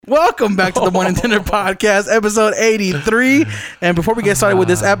Welcome back to the Morning Dinner Podcast, episode 83. And before we get started with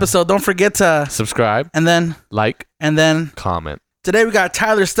this episode, don't forget to subscribe and then like and then comment. Today we got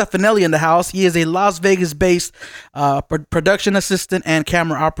Tyler Stefanelli in the house. He is a Las Vegas-based production assistant and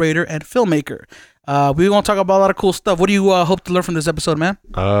camera operator and filmmaker. We're going to talk about a lot of cool stuff. What do you hope to learn from this episode, man?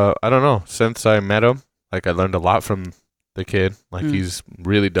 I don't know. Since I met him, like I learned a lot from the kid. Like he's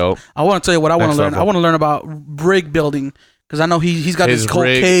really dope. I want to tell you what I want to learn. Level. I want to learn about rig building because I know he's got His this cold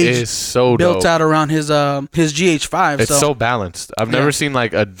rig cage is so built dope. out around his GH5. It's so balanced. I've never seen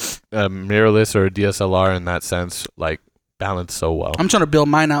like a mirrorless or a DSLR in that sense, like balanced so well. I'm trying to build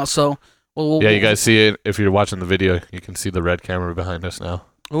mine out. So yeah, you guys see it if you're watching the video. You can see the red camera behind us now.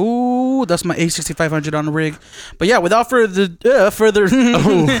 Ooh, that's my A6500 on the rig. But yeah, without further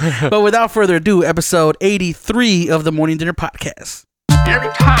ado, episode 83 of the Morning Dinner Podcast. Every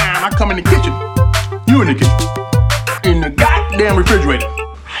time I come in the kitchen, you in the kitchen, in the goddamn refrigerator.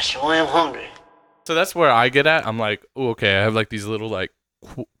 I sure am hungry. So that's where I get at. I'm like, oh, okay, I have like these little like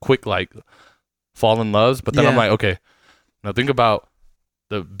quick like fall in loves, but then I'm like, okay, now think about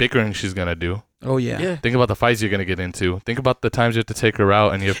the bickering she's gonna do. Oh yeah. Think about the fights you're gonna get into. Think about the times you have to take her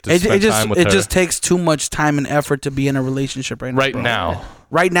out and you have to spend time with her. It just takes too much time and effort to be in a relationship right now.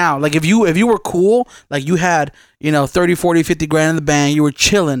 Right now, like if you were cool, like you had 30, 40, 50 grand in the bank, you were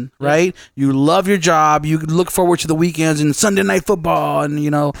chilling, right? You love your job, you look forward to the weekends and Sunday night football and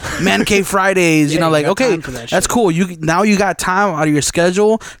man cave Fridays, like okay, that's cool. You got time out of your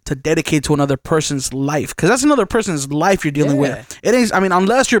schedule to dedicate to another person's life, because that's another person's life you're dealing with. It ain't. I mean,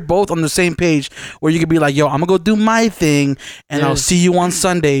 unless you're both on the same page where you could be like, yo, I'm gonna go do my thing and I'll see you on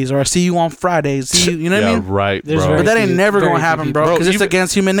Sundays or I'll see you on Fridays. See you know what I mean? Right, bro. But that ain't never gonna happen, bro, because it's against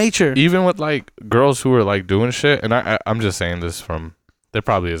human nature. Even with like girls who are like doing shit, and I'm just saying this from, there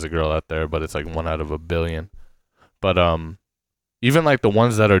probably is a girl out there, but it's like 1 out of 1 billion. But even like the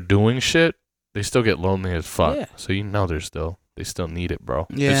ones that are doing shit, they still get lonely as fuck. Yeah. So they still need it, bro.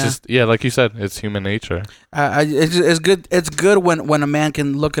 Yeah. It's just like you said, it's human nature. It's good. It's good when a man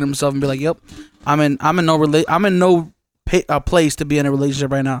can look at himself and be like, "Yep, I'm in no place to be in a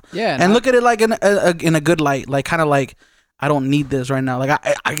relationship right now." Yeah, and look at it like in a good light, like kind of like, I don't need this right now. Like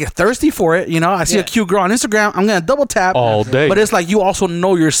I get thirsty for it. I see a cute girl on Instagram, I'm gonna double tap all day. But it's like you also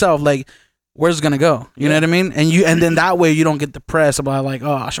know yourself, like where's it gonna go? You know what I mean? And then that way you don't get depressed about like,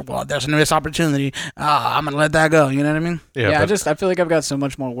 oh, there's a missed opportunity. I'm gonna let that go. You know what I mean? Yeah. I feel like I've got so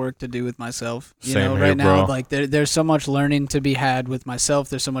much more work to do with myself. Same right here, now, bro. like there's so much learning to be had with myself.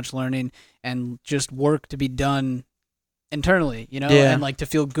 There's so much learning and just work to be done internally, and like to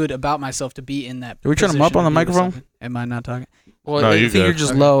feel good about myself, to be in that. Are we turning them up on the microphone? Am I not talking? Well, No, I think you're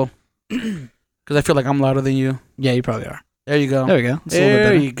just low. Because I feel like I'm louder than you. Yeah, you probably are. There you go. There we go. It's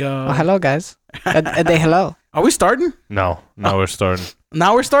There you go. Oh, hello, guys. Hello. Are we starting? No, we're starting.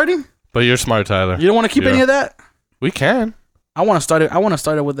 Now we're starting? But you're smart, Tyler. You don't want to keep any of that? We can. I want to start it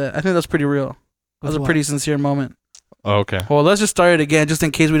with that. I think that's pretty real. That was a pretty sincere moment. Oh, okay. Well, let's just start it again, just in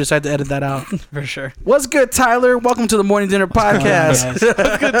case we decide to edit that out. For sure. What's good, Tyler? Welcome to the Morning Dinner Podcast.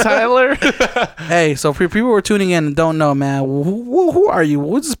 What's good, Tyler? Hey, so for people who are tuning in and don't know, man, who are you?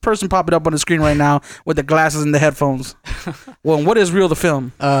 Who's this person popping up on the screen right now with the glasses and the headphones? Well, what is Real the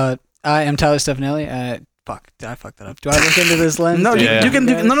Film? I am Tyler Stefanelli. Fuck, I fucked that up. Do I look into this lens? No, you can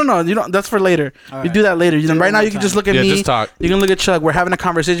do. No. You don't. That's for later. All you do that later. Right now, you can just look at me. Just talk. You can look at Chuck. We're having a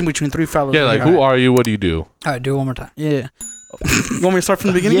conversation between three fellas. Yeah, like, who are you? What do you do? All right, do it one more time. Yeah. You want me to start from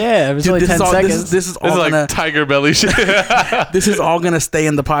the beginning? Yeah, it was only 10 seconds. This is all like gonna, tiger belly shit. This is all gonna stay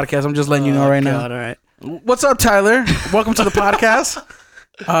in the podcast. I'm just letting you know right now. All right. What's up, Tyler? Welcome to the podcast.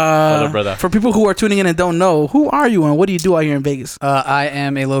 What up, brother? For people who are tuning in and don't know, who are you and what do you do out here in Vegas? I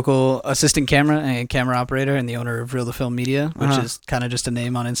am a local assistant camera and camera operator and the owner of Real the Film Media, which is kind of just a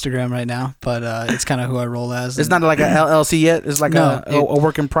name on Instagram right now, but it's kind of who I roll as. It's not like an LLC yet. It's like a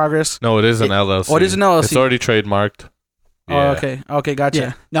work in progress. No, it is an LLC. Oh, it is an LLC. It's already trademarked. Yeah. Oh, okay, gotcha.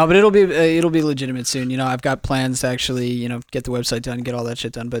 Yeah. No, but it'll be legitimate soon. I've got plans to actually, get the website done, get all that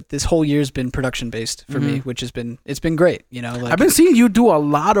shit done. But this whole year's been production based for me, which has been great. Like, I've been seeing you do a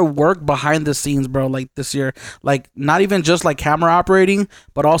lot of work behind the scenes, bro. Like this year, like not even just like camera operating,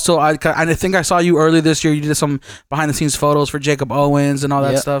 but also I think I saw you earlier this year. You did some behind the scenes photos for Jacob Owens and all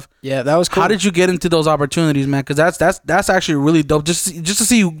that stuff. Yeah, that was cool. How did you get into those opportunities, man? Because that's actually really dope. Just to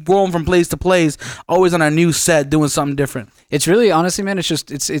see you going from place to place, always on a new set, doing something different. It's really, honestly, man,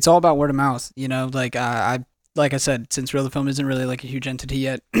 it's all about word of mouth, like like I said, since Real the Film isn't really like a huge entity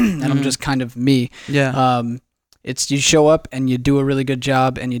yet, and I'm just kind of me. Yeah. It's you show up and you do a really good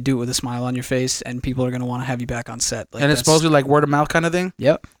job and you do it with a smile on your face and people are going to want to have you back on set. Like and it's supposed to be like word of mouth kind of thing?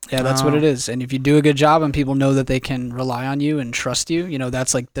 Yep. Yeah, that's what it is. And if you do a good job and people know that they can rely on you and trust you,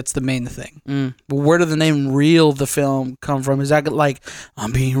 that's the main thing. But where did the name Real the film come from? Is that like,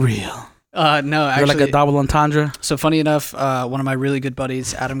 I'm being real? No, actually. You're like a double entendre? So funny enough, one of my really good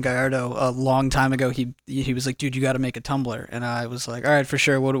buddies, Adam Gallardo, a long time ago, he was like, dude, you got to make a Tumblr. And I was like, all right, for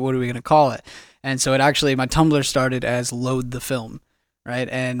sure. What are we going to call it? And so my Tumblr started as Load the Film, right?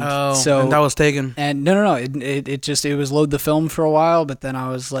 And so and that was taken. And no, it was Load the Film for a while, but then I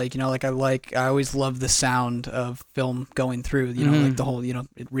was like, I always love the sound of film going through, like the whole,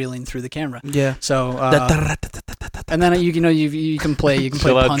 it reeling through the camera. Yeah. So and then you can play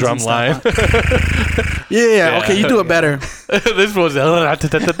puns drum and line. yeah. Okay, you do it better. This was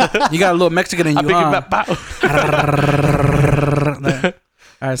you got a little Mexican in you.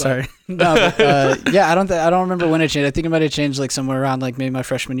 All right, sorry. No, but, I don't remember when it changed. I think it might have changed like somewhere around like maybe my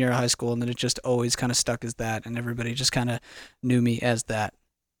freshman year of high school, and then it just always kind of stuck as that, and everybody just kind of knew me as that.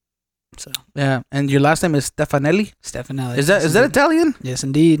 So yeah, and your last name is Stefanelli. Stefanelli. Is that Italian? Yes,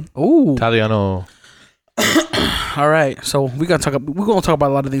 indeed. Ooh, Italiano. All right, so we're gonna talk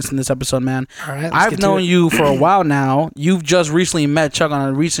about a lot of things in this episode, man. All right, I've known you for a while now. You've just recently met Chuck on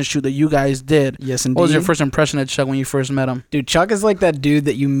a recent shoot that you guys did. Yes, indeed. What was your first impression of Chuck when you first met him? Dude, Chuck is like that dude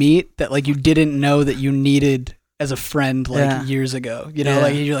that you meet that like you didn't know that you needed as a friend years ago.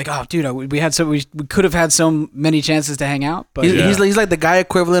 Like you're like, oh, dude, we could have had so many chances to hang out, but he's like the guy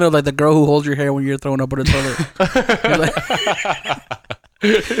equivalent of like the girl who holds your hair when you're throwing up on a toilet.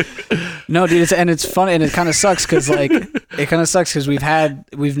 No, dude, it's funny and it kind of sucks because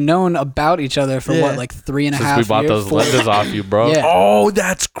we've known about each other for what, like 3.5 years. Since we bought those lenses off you, bro. Yeah. Oh,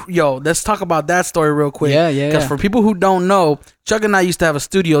 let's talk about that story real quick. Yeah. Because for people who don't know, Chuck and I used to have a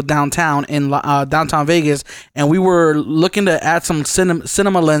studio downtown in downtown Vegas, and we were looking to add some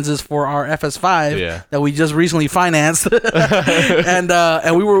cinema lenses for our FS5 that we just recently financed, and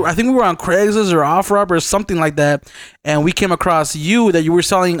I think we were on Craigslist or OfferUp or something like that, and we came across you that you were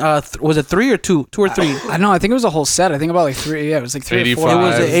selling. Was it 3 or 2? 2 or 3? I know. I think it was a whole set. I think about like 3. Yeah, it was like 3 or 4. It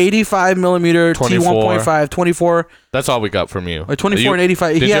was an 85 millimeter T1.5 24. That's all we got from you. Or 24 and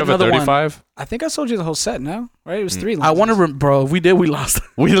 85. Did you have a 35? I think I sold you the whole set. No, right? It was 3 lenses. I wonder, bro. If we did, we lost.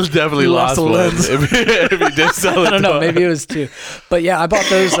 We definitely lost the lens. if you did sell it. I don't know. Maybe it was 2. But yeah, I bought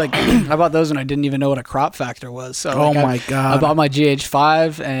those. I bought those when I didn't even know what a crop factor was. So my god! I bought my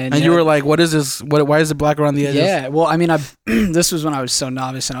GH5, and you were like, "What is this? Why is it black around the edges?" Yeah. Well, I mean, this was when I was so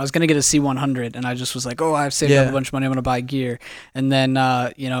novice, and I was gonna get a C100, and I just was like, "Oh, I've saved up a bunch of money. I'm gonna buy gear." And then,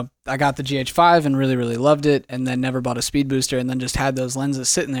 I got the GH5 and really, really loved it, and then never bought a speed booster, and then just had those lenses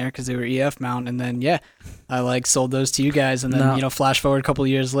sitting there because they were EF mount, and then I sold those to you guys, and then flash forward a couple of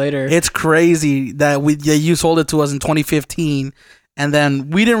years later. It's crazy that you sold it to us in 2015, and then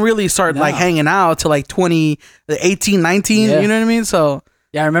we didn't really start hanging out till like 2018, 19. You know what I mean? So.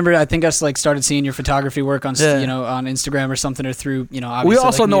 Yeah, I remember. I think I started seeing your photography work on on Instagram or something, or through obviously, we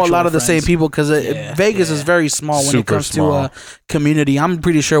also know a lot of the same people because Vegas is very small when it comes to community. I'm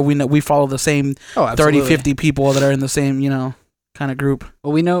pretty sure we follow the same 30, 50 people that are in the same kind of group.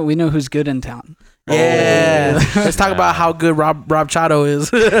 Well, we know who's good in town. Yeah, let's talk about how good Rob Chato is.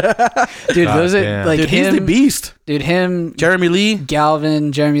 Dude, those are like him, he's the beast. Dude, him, Jeremy Lee,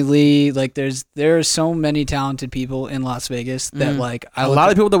 Galvin, Jeremy Lee. Like, there are so many talented people in Las Vegas that a lot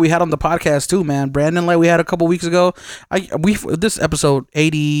of people that we had on the podcast too, man. Brandon, we had a couple weeks ago. This episode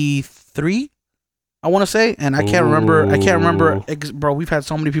 83. I want to say, and I can't remember. Bro, we've had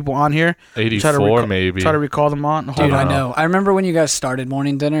so many people on here. 84 maybe. Try to recall them on. Dude, I know. I remember when you guys started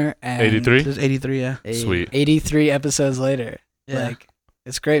Morning Dinner. And 83? This is 83, yeah. Sweet. 83 episodes later. Yeah. Like,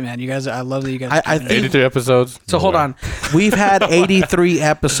 it's great, man. You guys, I love that you guys. I think 83 episodes. So hold on, we've had 83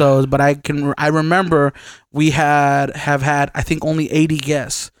 episodes, but I remember we have had I think only 80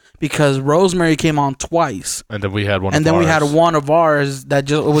 guests. Because Rosemary came on twice. And then we had one of ours that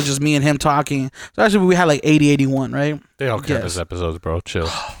it was just me and him talking. So actually we had like 80, 81, right? They all count as episodes, bro. Chill.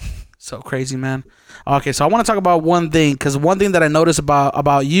 So crazy, man. Okay, so I want to talk about one thing. Because one thing that I noticed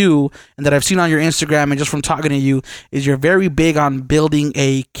about you and that I've seen on your Instagram and just from talking to you is you're very big on building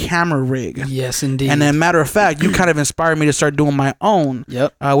a camera rig. Yes, indeed. And as a matter of fact, you kind of inspired me to start doing my own.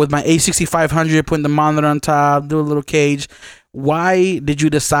 Yep. With my A6500, putting the monitor on top, do a little cage. Why did you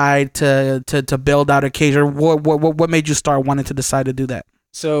decide to build out a cage, or what made you start wanting to decide to do that?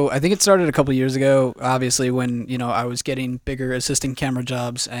 So I think it started a couple years ago, obviously, when I was getting bigger assistant camera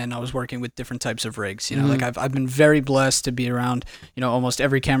jobs and I was working with different types of rigs. Like I've been very blessed to be around almost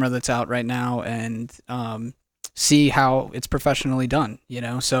every camera that's out right now, and see how it's professionally done,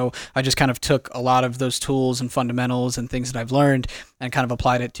 So I just kind of took a lot of those tools and fundamentals and things that I've learned and kind of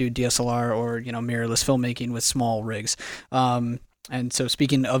applied it to DSLR or, mirrorless filmmaking with small rigs. And so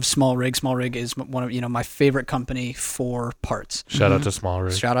speaking of Small Rig is one of, my favorite company for parts. Shout out to Small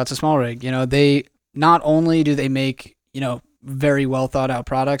Rig. Shout out to Small Rig. They not only do they make, very well thought out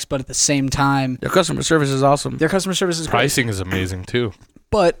products, but at the same time, their customer service is awesome. Their customer service is pricing great. Is amazing too.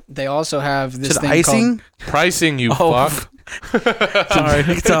 But they also have this thing icing? called pricing. You fuck. Sorry, you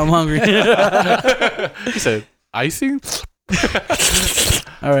can tell I'm hungry. He said icing.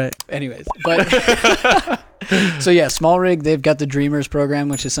 All right. Anyways, but so yeah, Small Rig, they've got the Dreamers program,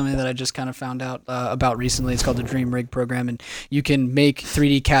 which is something that I just kind of found out about recently. It's called the Dream Rig program, and you can make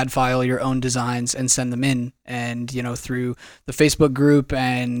 3D CAD file your own designs and send them in. And through the Facebook group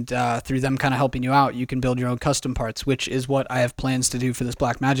and through them kind of helping you out, you can build your own custom parts, which is what I have plans to do for this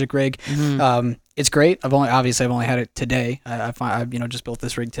Blackmagic rig. Mm-hmm. It's great. I've only had it today. I've just built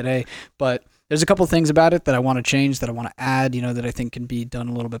this rig today, but there's a couple things about it that I want to change, that I want to add, that I think can be done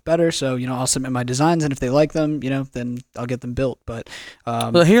a little bit better. So, I'll submit my designs, and if they like them, then I'll get them built. But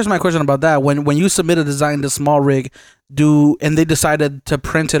well, here's my question about that. When you submit a design to Small Rig, and they decided to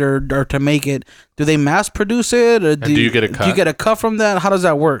print it or to make it, do they mass produce it, or do you get a cut? Do you get a cut from that? How does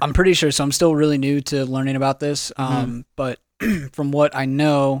that work? I'm pretty sure. So I'm still really new to learning about this. But from what I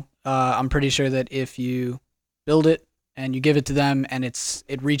know, I'm pretty sure that if you build it and you give it to them and it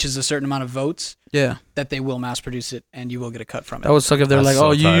reaches a certain amount of votes, that they will mass produce it and you will get a cut from it. That would suck if they're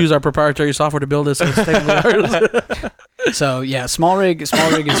you use our proprietary software to build this. So yeah, Small Rig is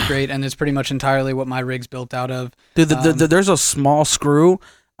great, and it's pretty much entirely what my rig's built out of. Dude, there's a small screw.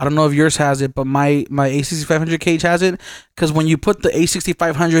 I don't know if yours has it, but my A6500 cage has it. Because when you put the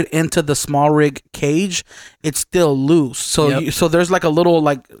A6500 into the Small Rig cage, it's still loose. So so there's like a little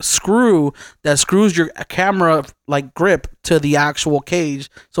screw that screws your camera grip to the actual cage,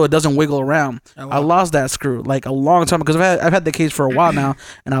 so it doesn't wiggle around. Oh, wow. I lost that screw a long time because I've had the cage for a while now,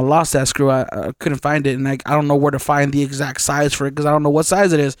 and I lost that screw. I couldn't find it, and I don't know where to find the exact size for it because I don't know what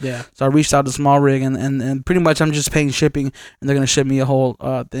size it is. Yeah. So I reached out to Small Rig, and pretty much I'm just paying shipping, and they're gonna ship me a whole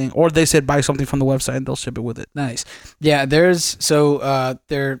thing, or they said buy something from the website and they'll ship it with it. Nice. Yeah. Their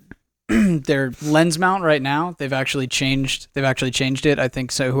lens mount right now, they've actually changed it. I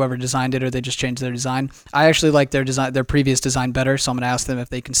think so. Whoever designed it, or they just changed their design. I actually like their previous design better, so I'm gonna ask them if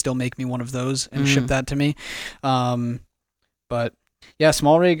they can still make me one of those and ship that to me. But yeah,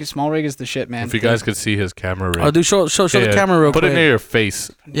 Small Rig is the shit, man. If you guys could see his camera rig. Oh, dude, show the camera real quick. Put it near your face.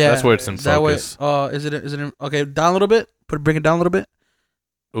 Yeah, that's where it's in focus. Is it okay? Down a little bit. Bring it down a little bit.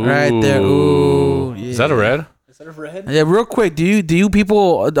 Ooh. Right there. Ooh. Yeah. Is that a red? Is that a red? Yeah, real quick. Do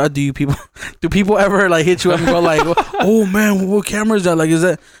people ever hit you up and go oh man, what camera is that? Is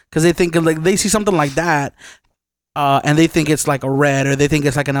that because they think they see something like that, and they think it's like a red, or they think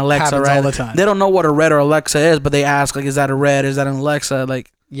it's like an Alexa, happens right? All the time. They don't know what a red or Alexa is, but they ask is that a red? Is that an Alexa?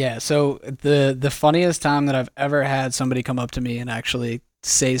 Yeah. So the funniest time that I've ever had somebody come up to me and actually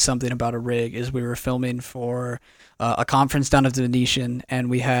say something about a rig is we were filming for a conference down at the Venetian, and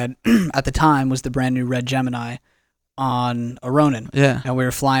we had at the time was the brand new Red Gemini on a Ronin. Yeah. And we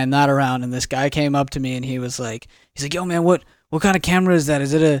were flying that around, and this guy came up to me and he's like, yo man, what kind of camera is that?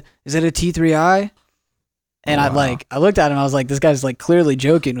 Is it a T3i? And wow. I looked at him, I was like, this guy's clearly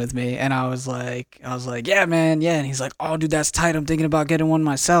joking with me. And I was like, yeah, man, yeah. And he's like, oh dude, that's tight. I'm thinking about getting one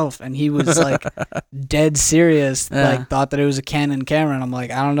myself. And he was dead serious, thought that it was a Canon camera. And I'm like,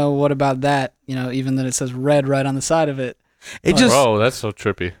 I don't know what about that, even that it says red right on the side of it. Bro, that's so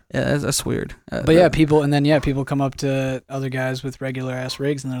trippy. Yeah, that's weird. But people come up to other guys with regular ass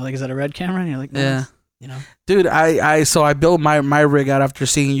rigs and they're like, is that a red camera? And you're like, no. Yeah. Dude, I built my rig out after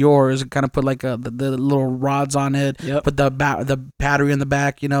seeing yours and kind of put the little rods on it, put the battery in the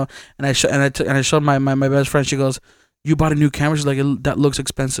back, and I showed my best friend. She goes, "You bought a new camera?" She's like, "That looks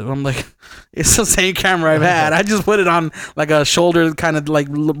expensive." I'm like, "It's the same camera I've had. I just put it on a shoulder kind of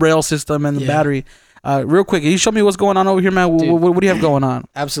rail system and the battery." Real quick, can you show me what's going on over here, man? Dude, what do you have going on?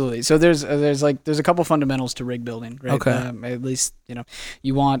 Absolutely. So there's a couple fundamentals to rig building, right? Okay. At least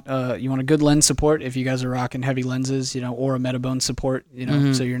you want a good lens support if you guys are rocking heavy lenses, or a Metabone support,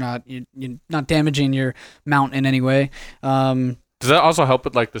 so you're not damaging your mount in any way. Does that also help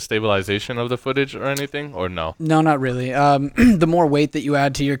with the stabilization of the footage or anything, or no? No, not really. The more weight that you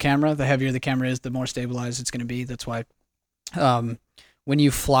add to your camera, the heavier the camera is, the more stabilized it's going to be. That's why. When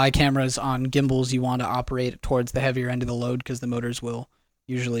you fly cameras on gimbals, you want to operate towards the heavier end of the load because the motors will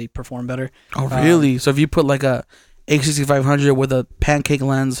usually perform better. Oh, really? So if you put a A6500 with a pancake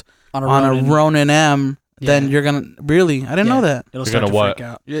lens on a Ronin M, then you're gonna really. I didn't know that. It'll start to freak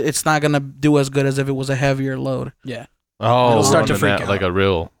out. It's not gonna do as good as if it was a heavier load. Yeah. Oh, it'll start to freak out. Like a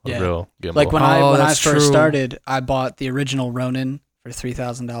real gimbal. Like when I first started, I bought the original Ronin for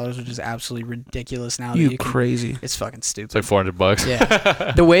 $3,000, which is absolutely ridiculous now. You crazy. It's fucking stupid. It's like $400.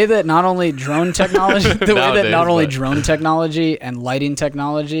 Yeah. The way that not only drone technology, drone technology and lighting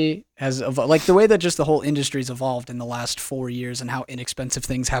technology has evolved, like the way that just the whole industry's evolved in the last 4 years and how inexpensive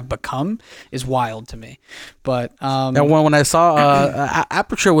things have become is wild to me. But and when I saw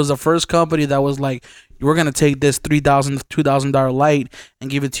Aperture was the first company that was like, we're gonna take this $3,000, $2,000 light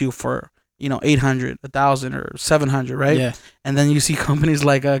and give it to you for $800, $1,000, or $700, right? Yeah. And then you see companies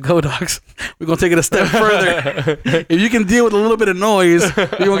like Godox. We're gonna take it a step further. If you can deal with a little bit of noise, we're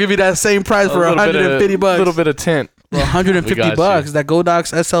gonna give you that same price for $150. A little bit of tint. Well, $150. That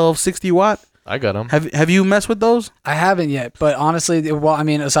Godox SL 60 watt. I got them. Have you messed with those? I haven't yet, but honestly, well, I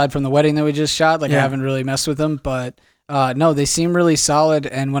mean, aside from the wedding that we just shot, I haven't really messed with them, but. No, they seem really solid.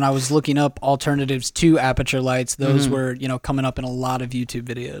 And when I was looking up alternatives to Aperture lights, those were, coming up in a lot of YouTube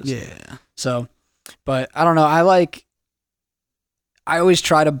videos. Yeah. So, but I don't know. I always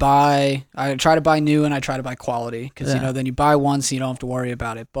try to buy new and I try to buy quality because, then you buy once, you don't have to worry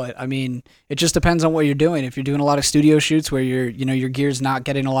about it. But I mean, it just depends on what you're doing. If you're doing a lot of studio shoots where your gear's not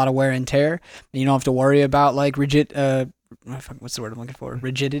getting a lot of wear and tear, then you don't have to worry about like what's the word I'm looking for?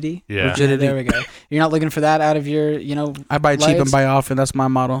 Rigidity? Yeah. Rigidity. There we go. You're not looking for that out of your, I buy cheap and buy often. That's my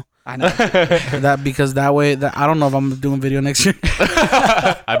motto. I know. Because that way, I don't know if I'm doing video next year.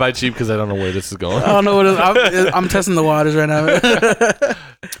 I buy cheap because I don't know where this is going. I don't know what it is. I'm testing the waters right now.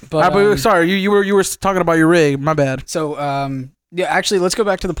 But sorry, you were talking about your rig. My bad. So, actually, let's go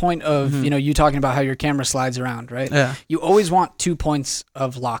back to the point of, you talking about how your camera slides around, right? Yeah. You always want 2 points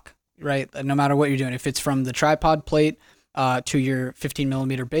of lock, right? No matter what you're doing. If it's from the tripod plate to your 15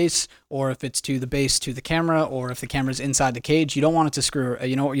 millimeter base, or if it's to the base to the camera, or if the camera's inside the cage, you don't want it to screw.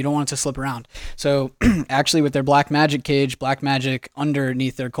 You don't want it to slip around. So actually, with their Blackmagic cage, Blackmagic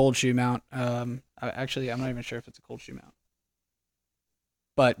underneath their cold shoe mount. Actually, I'm not even sure if it's a cold shoe mount.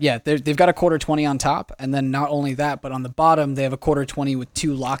 But yeah, they've got a 1/4-20 on top, and then not only that, but on the bottom they have a 1/4-20 with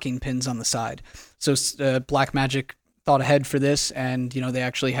 2 locking pins on the side. So Blackmagic thought ahead for this, and they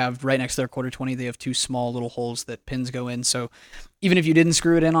actually have right next to their 1/4-20, they have 2 small little holes that pins go in. So even if you didn't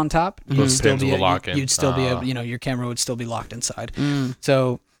screw it in on top, you'd still be your camera would still be locked inside.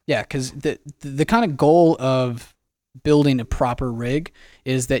 So yeah, because the kind of goal of building a proper rig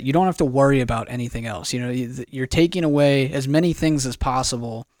is that you don't have to worry about anything else. You're taking away as many things as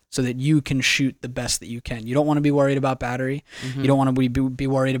possible so that you can shoot the best that you can. You don't want to be worried about battery. You don't want to be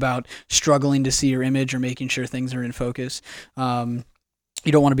worried about struggling to see your image or making sure things are in focus.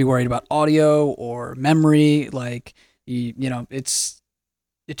 You don't want to be worried about audio or memory. Like, it's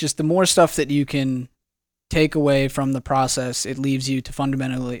just the more stuff that you can take away from the process, it leaves you to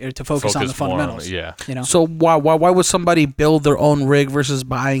focus on the fundamentals. So why would somebody build their own rig versus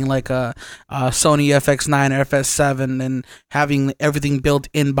buying like a Sony FX9 or FS7 and having everything built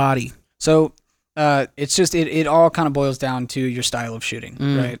in body? So it's just it all kind of boils down to your style of shooting,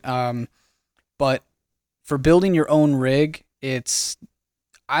 right? But for building your own rig,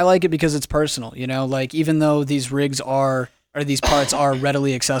 I like it because it's personal. Like even though these rigs these parts are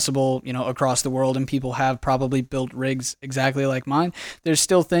readily accessible, across the world, and people have probably built rigs exactly like mine, there's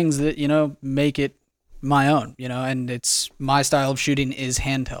still things that, make it my own, and it's my style of shooting is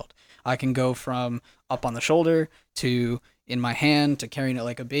handheld. I can go from up on the shoulder to in my hand to carrying it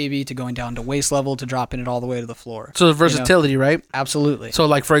like a baby to going down to waist level to dropping it all the way to the floor. So the versatility, right? Absolutely. So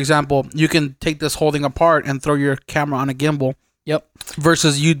like, for example, you can take this holding apart and throw your camera on a gimbal. Yep.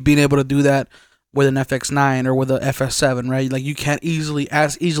 Versus you being able to do that with an FX9 or with a FS7, right? Like you can't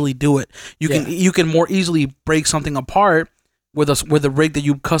as easily do it. You can more easily break something apart with a rig that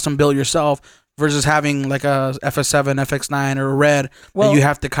you custom built yourself versus having like a FS7, FX9 or a Red that you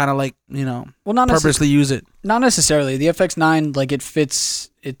have to kind of like, purposely use it. Not necessarily. The FX9, like it fits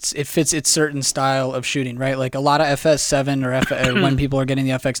its certain style of shooting, right? Like a lot of FS7 or when people are getting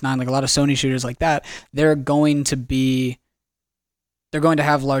the FX9, like a lot of Sony shooters like that, they're going to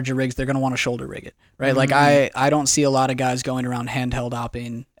have larger rigs. They're going to want to shoulder rig it, right? Like I don't see a lot of guys going around handheld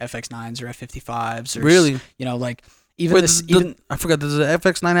opping FX9s or F55s. Or, really? Like even I forgot. Does the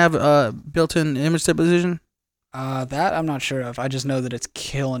FX9 have built-in image stabilization? That I'm not sure of. I just know that it's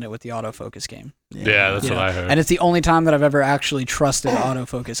killing it with the autofocus game. Yeah, that's what I heard. And it's the only time that I've ever actually trusted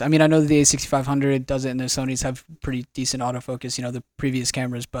autofocus. I mean, I know that the A6500 does it, and the Sonys have pretty decent autofocus, the previous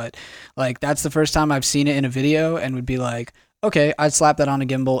cameras, but like that's the first time I've seen it in a video and would be like, okay, I'd slap that on a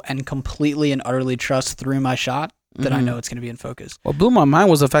gimbal and completely and utterly trust through my shot that I know it's going to be in focus. What blew my mind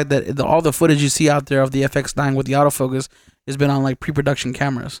was the fact that all the footage you see out there of the FX9 with the autofocus has been on like pre-production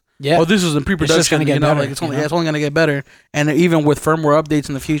cameras. Yeah. Oh, this is in pre-production. It's just gonna get better, like it's only going to get better, and even with firmware updates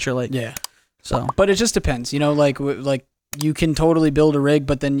in the future, like yeah. So, but it just depends, like you can totally build a rig,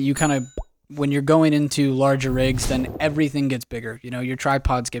 but then you kind of, when you're going into larger rigs, then everything gets bigger. Your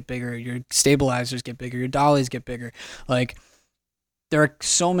tripods get bigger, your stabilizers get bigger, your dollies get bigger. Like, there are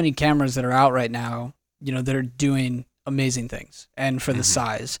so many cameras that are out right now, that are doing amazing things, and for the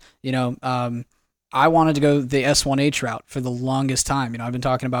size, I wanted to go the S1H route for the longest time. I've been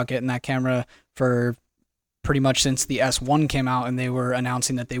talking about getting that camera for pretty much since the S1 came out, and they were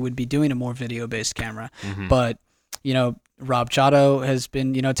announcing that they would be doing a more video-based camera. But, Rob Chato has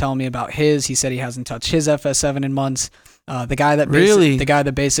been, telling me about his. He said he hasn't touched his FS7 in months. The guy that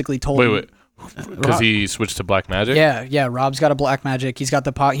basically told me. Wait. Because he switched to Blackmagic? Yeah. Rob's got a Blackmagic. He's got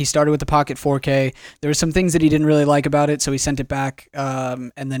he started with the Pocket 4K. There were some things that he didn't really like about it, so he sent it back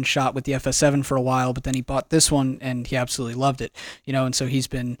and then shot with the FS7 for a while, but then he bought this one and he absolutely loved it. And so he's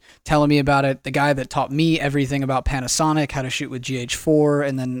been telling me about it. The guy that taught me everything about Panasonic, how to shoot with GH4,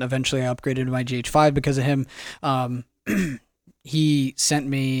 and then eventually I upgraded to my GH5 because of him. He sent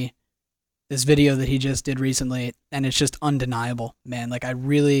me this video that he just did recently, and it's just undeniable, man. Like, I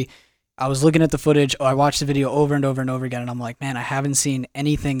was looking at the footage. I watched the video over and over and over again, and I'm like, man, I haven't seen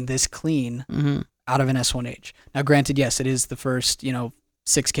anything this clean out of an S1H. Now, granted, yes, it is the first,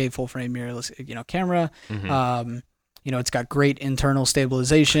 6K full frame mirrorless, camera. It's got great internal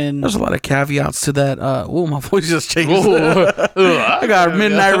stabilization. There's a lot of caveats to that. My voice just changed. I got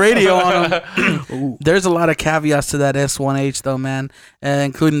midnight radio on him. There's a lot of caveats to that S1H though, man,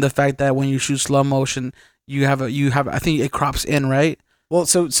 including the fact that when you shoot slow motion, you have I think it crops in, right? Well,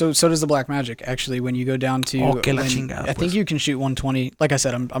 so does the Blackmagic. Actually, when you go down to, I think you can shoot 120. Like I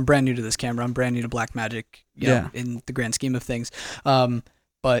said, I'm brand new to this camera. I'm brand new to Blackmagic. In the grand scheme of things,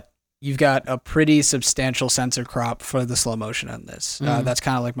 but you've got a pretty substantial sensor crop for the slow motion on this. That's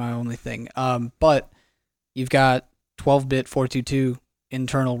kind of like my only thing. But you've got 12-bit 422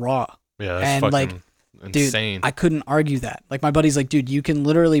 internal RAW. Yeah, that's fucking insane. Dude, I couldn't argue that. Like, my buddy's like, dude, you can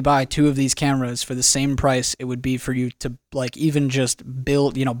literally buy 2 of these cameras for the same price it would be for you to, like, even just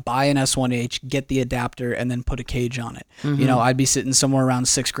build, buy an S1H, get the adapter, and then put a cage on it. I'd be sitting somewhere around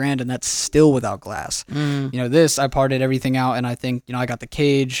 $6,000, and that's still without glass. This, I parted everything out, and I think, I got the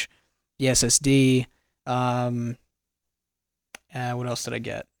cage, the SSD, what else did I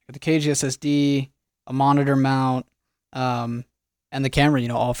get? The cage, the SSD, a monitor mount, and the camera,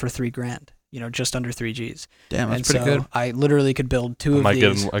 all for $3,000. Just under 3 Gs. Damn, that's pretty good. I literally could build 2 of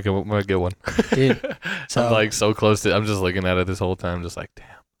these. I might get one. Dude, I'm like so close to. I'm just looking at it this whole time, just like, damn.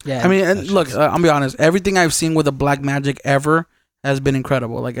 Yeah. I mean, and look, I'll be honest. Everything I've seen with a Blackmagic ever has been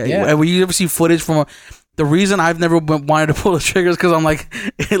incredible. Like, when you ever see footage from the reason I've never wanted to pull the triggers because I'm like,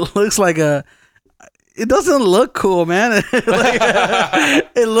 it looks like it doesn't look cool, man.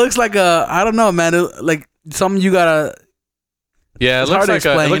 It looks like I don't know, man. Like something you gotta. Yeah, it looks like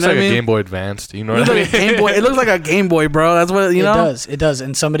a Game Boy Advanced. You know what I mean? It looks like a Game Boy, bro. That's what know. It does.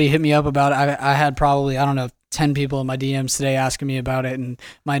 And somebody hit me up about it. I had probably 10 people in my DMs today asking me about it and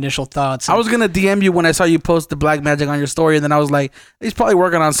my initial thoughts. I was gonna DM you when I saw you post the Blackmagic on your story, and then I was like, he's probably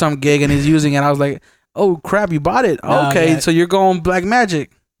working on some gig and he's using it. I was like, oh crap, you bought it? Okay, so you're going Blackmagic.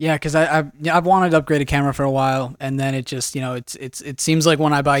 Yeah, because I've wanted to upgrade a camera for a while, and then it just it seems like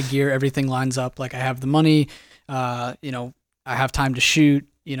when I buy gear, everything lines up. Like, I have the money, I have time to shoot,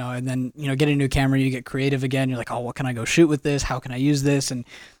 and then, get a new camera, you get creative again. You're like, oh, what can I go shoot with this? How can I use this? And,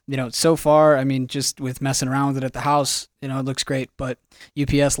 so far, I mean, just with messing around with it at the house, it looks great. But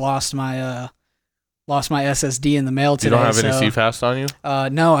UPS lost my SSD in the mail today. You don't have any CFast on you?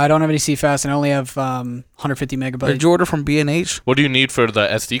 No, I don't have any CFast, and I only have 150 megabytes. Did you order from B&H? What do you need for the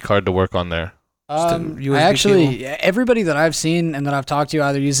SD card to work on there? Everybody that I've seen and that I've talked to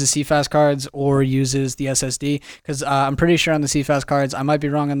either uses CFast cards or uses the SSD, because I'm pretty sure on the CFast cards, I might be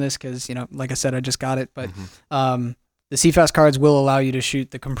wrong on this because, like I said, I just got it, but the CFast cards will allow you to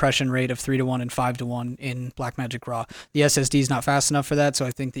shoot the compression rate of 3:1 and 5:1 in Blackmagic RAW. The SSD is not fast enough for that, so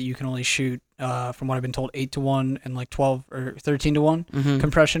I think that you can only shoot, from what I've been told, 8:1 and like 12 or 13:1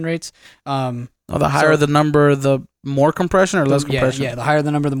 compression rates. The higher the number, the more compression or less compression? Yeah, the higher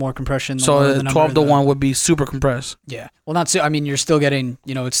the number, the more compression. So 12:1 would be super compressed. Yeah. Well, you're still getting,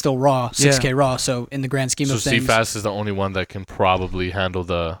 it's still raw, 6K raw. So in the grand scheme of things. So CFast is the only one that can probably handle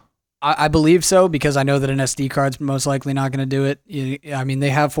the... I believe so, because I know that an SD card's most likely not going to do it. I mean,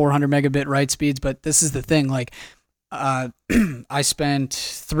 they have 400 megabit write speeds, but this is the thing. Like, I spent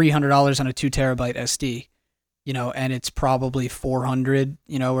 $300 on a 2 terabyte SD. you know, and it's probably 400,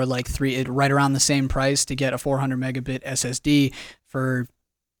 you know, or like right around the same price to get a 400 megabit SSD for,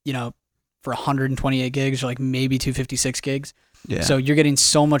 you know, for 128 gigs or like maybe 256 gigs. Yeah. So you're getting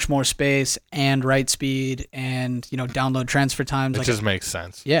so much more space and write speed and, you know, download transfer times. It just makes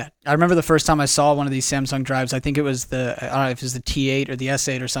sense. Yeah. I remember the first time I saw one of these Samsung drives, I think it was I don't know if it was the T8 or the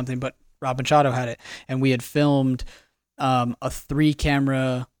S8 or something, but Rob Machado had it. And we had filmed a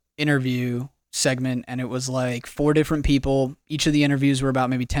 3-camera interview segment, and it was like 4 different people. Each of the interviews were about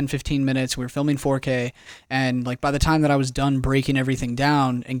maybe 10-15 minutes. We were filming 4K, and like by the time that I was done breaking everything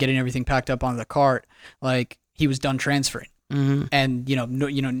down and getting everything packed up onto the cart, like he was done transferring. Mm-hmm. And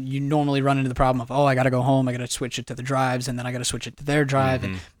you normally run into the problem of, I got to go home, I got to switch it to the drives, and then I got to switch it to their drive,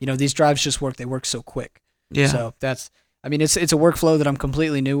 and these drives just work. They work so quick. Yeah. So it's a workflow that I'm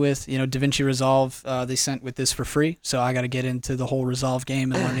completely new with. You know, DaVinci Resolve, they sent with this for free, so I got to get into the whole Resolve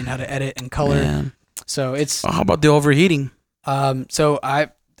game and learning how to edit and color. Man. So it's. How about the overheating? So I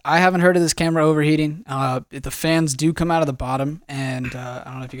haven't heard of this camera overheating. The fans do come out of the bottom, and I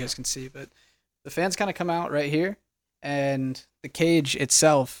don't know if you guys can see, but the fans kind of come out right here, and the cage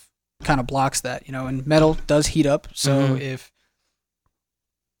itself kind of blocks that. You know, and metal does heat up, so if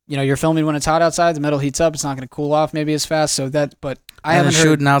you're filming when it's hot outside, the metal heats up. It's not going to cool off maybe as fast. So but I haven't heard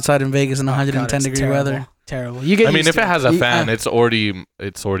shooting outside in Vegas in 110-degree weather. Terrible. If it has a fan, it's already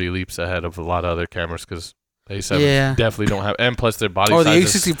leaps ahead of a lot of other cameras because A7 definitely don't have, and plus their body size. Oh, the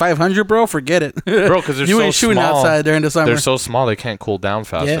A6500, bro, forget it, bro, because they're you so ain't shooting small outside during the summer. They're so small they can't cool down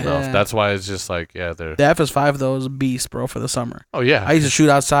fast enough. Yeah. That's why it's just like they're. The FS5 though is a beast, bro, for the summer. Oh yeah, I used to shoot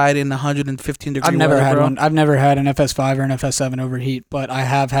outside in 115-degree I've never weather, had bro. one. I've never had an FS5 or an FS7 overheat, but I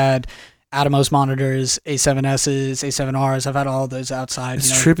have had Atomos monitors, A7Ss, A7Rs. I've had all those outside.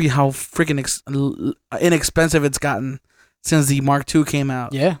 It's trippy how freaking inexpensive it's gotten since the Mark II came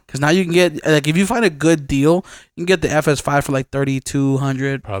out. Yeah. Because now you can get, like, if you find a good deal, you can get the FS5 for like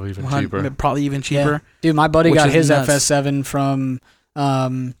 $3,200. Probably even cheaper. Probably even cheaper. Yeah. Dude, my buddy got his nuts. FS7 from...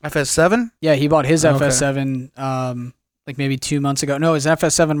 FS7? Yeah, he bought his FS7 like maybe 2 months ago. No, it was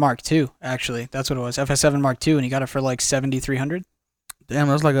FS7 Mark II, actually. That's what it was. FS7 Mark II, and he got it for like $7,300. Damn,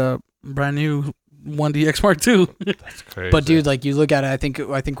 that's like a brand new 1DX Mark II. That's crazy. But dude, like you look at it, I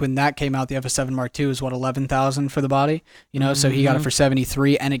think when that came out, the FS7 Mark II was what, $11,000 for the body, so he got it for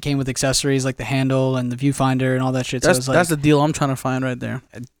 $73, and it came with accessories like the handle and the viewfinder and all that shit. That's so it was that's the deal I'm trying to find right there.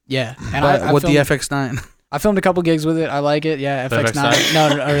 Yeah, and with the FX9. I filmed a couple gigs with it. I like it. Yeah, FX9.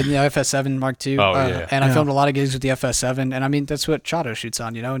 No, or the FS7 Mark II. Oh, yeah. And I filmed a lot of gigs with the FS7, and I mean that's what Chato shoots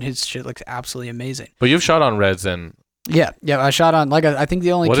on, and his shit looks absolutely amazing. But you've shot on Reds and. Yeah. I shot on I think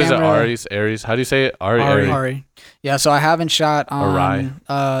the only what camera. What is it? Aries? How do you say it? Ari. Yeah. So I haven't shot on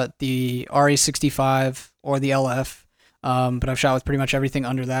the RE65 or the LF, but I've shot with pretty much everything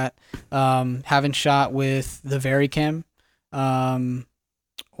under that. Haven't shot with the VariCam,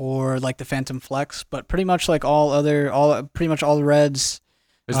 or like the Phantom Flex, but pretty much like pretty much all the Reds.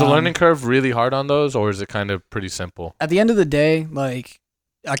 Is the learning curve really hard on those, or is it kind of pretty simple? At the end of the day, like.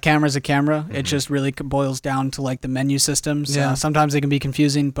 A camera's a camera. It just really boils down to like the menu systems. Yeah. Sometimes they can be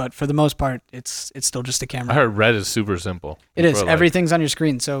confusing, but for the most part, it's still just a camera. I heard Red is super simple. It is. Everything's on your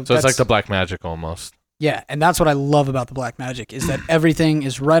screen. So it's like the Blackmagic almost. Yeah, and that's what I love about the Blackmagic is that everything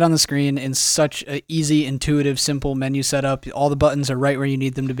is right on the screen in such an easy, intuitive, simple menu setup. All the buttons are right where you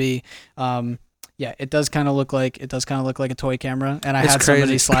need them to be. Yeah, it does kind of look like a toy camera. And I had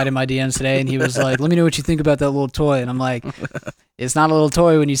somebody slide in my DMs today, and he was like, "Let me know what you think about that little toy." And I'm like, "It's not a little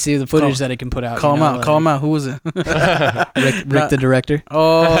toy when you see the footage that it can put out." Call him out. Call him out. Who was it? Rick, the director.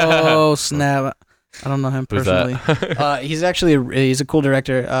 Oh snap! I don't know him personally. He's actually he's a cool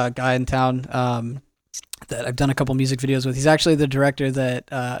director, guy in town. That I've done a couple music videos with. He's actually the director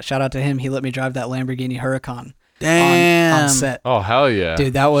that shout out to him. He let me drive that Lamborghini Huracan. Damn. On set. Oh hell yeah,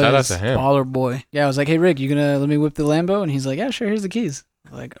 dude, that was shout out to him. Baller boy. Yeah, I was like, "Hey Rick, you gonna let me whip the Lambo?" And he's like, "Yeah, sure. Here's the keys."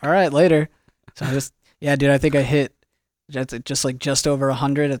 I'm like, all right, later. So dude, I think I hit just over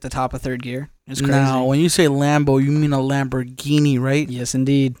 100 at the top of third gear. It's crazy. Now, when you say Lambo, you mean a Lamborghini, right? Yes,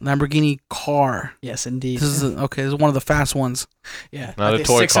 indeed. Lamborghini car. Yes, indeed. This is one of the fast ones. Yeah, not a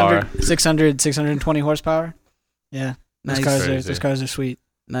toy car. 620 horsepower. Yeah, nice. Those cars are sweet.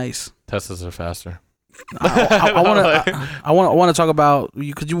 Nice. Teslas are faster. I want to talk about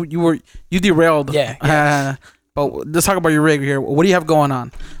you because you derailed. Yeah. But let's talk about your rig here. What do you have going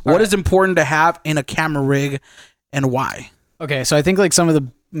on? What is important to have in a camera rig, and why? Okay, so I think like some of the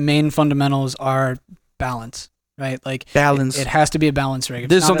main fundamentals are balance, right? Like balance. It has to be a balance rig.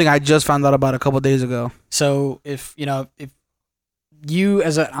 This is something I just found out about a couple of days ago. So if you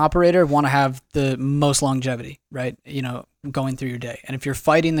as an operator want to have the most longevity, right? going through your day. And if you're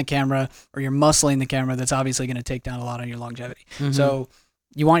fighting the camera or you're muscling the camera, that's obviously going to take down a lot on your longevity. Mm-hmm. So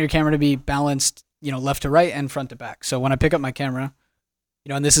you want your camera to be balanced, left to right and front to back. So when I pick up my camera,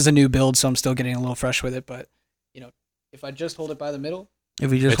 and this is a new build, so I'm still getting a little fresh with it, but if I just hold it by the middle,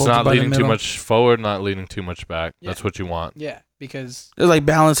 it's not leaning too much forward, not leaning too much back. Yeah. That's what you want. Yeah, because it's like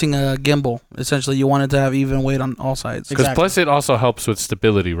balancing a gimbal. Essentially, you want it to have even weight on all sides. Because plus it also helps with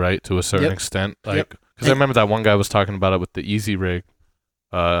stability, right? To a certain extent. Like, because I remember that one guy was talking about it with the Easy Rig.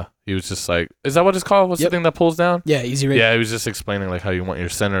 He was just like, is that what it's called? What's the thing that pulls down? Yeah, Easy Rig. Yeah, he was just explaining like how you want your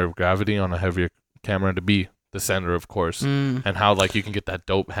center of gravity on a heavier camera to be the center, of course, and how like you can get that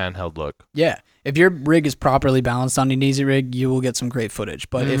dope handheld look. Yeah, if your rig is properly balanced on an Easy Rig, you will get some great footage.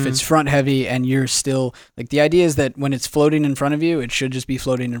 But if it's front heavy and you're still like, the idea is that when it's floating in front of you, it should just be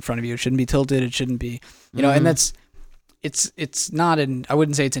floating in front of you. It shouldn't be tilted. It shouldn't be, and that's it's not an, I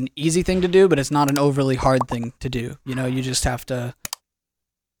wouldn't say it's an easy thing to do, but it's not an overly hard thing to do. You just have to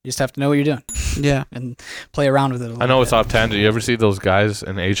know what you're doing. Yeah. And play around with it a little I know bit. it's off tangent. You ever see those guys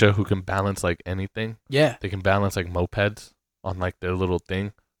in Asia who can balance like anything? Yeah. They can balance like mopeds on like their little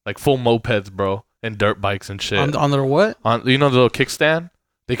thing. Like full mopeds, bro. And dirt bikes and shit. On their what? On the little kickstand?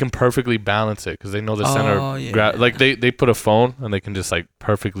 They can perfectly balance it because they know the center. Like they put a phone and they can just like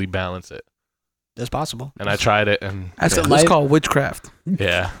perfectly balance it. That's possible. And I tried it and... That's called witchcraft.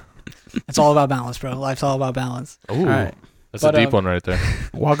 Yeah. It's all about balance, bro. Life's all about balance. Ooh. All right. That's a deep one right there.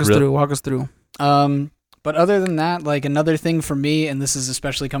 Walk us through. But other than that, like another thing for me, and this is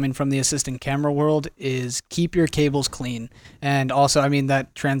especially coming from the assistant camera world, is keep your cables clean. And also, I mean,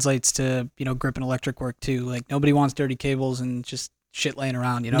 that translates to, grip and electric work too. Like nobody wants dirty cables and just shit laying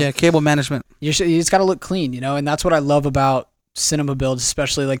around, Yeah, cable management. You just got to look clean, and that's what I love about cinema builds,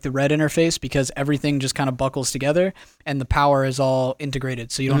 especially like the red interface, because everything just kind of buckles together and the power is all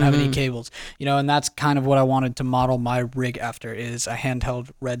integrated, so you don't have any cables, and that's kind of what I wanted to model my rig after, is a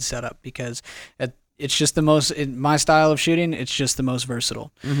handheld red setup, because it's just the most, in my style of shooting, it's just the most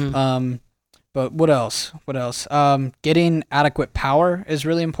versatile. But what else? Getting adequate power is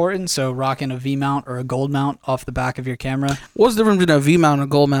really important. So rocking a V-mount or a gold mount off the back of your camera. What's the difference between a V-mount and a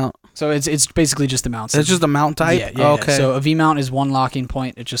gold mount? So it's basically just the mounts. It's just a mount type? Yeah. Okay. So a V-mount is one locking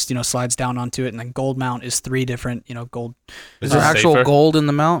point. It just, slides down onto it. And then gold mount is 3 different, gold. Is there actual gold in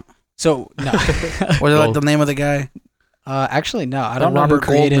the mount? So, no. Or like the name of the guy? Actually, no. I don't know who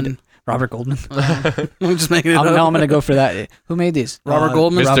created Robert Goldman. I'm just making it up. Now I'm going to go for that. Who made these? Robert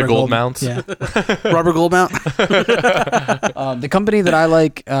Goldman? Mr. Goldmounts. Yeah. Robert Goldmount. The company that I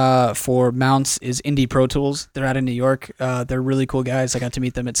like for mounts is Indie Pro Tools. They're out of New York. They're really cool guys. I got to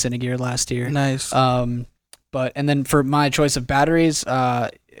meet them at Cinegear last year. Nice. And then for my choice of batteries,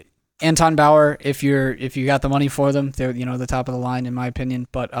 Anton Bauer, if you got the money for them, they're the top of the line in my opinion.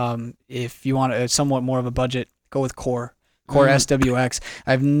 But if you want a somewhat more of a budget, go with Core SWX.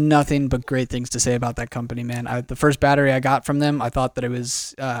 I have nothing but great things to say about that company, man. The first battery I got from them, I thought that it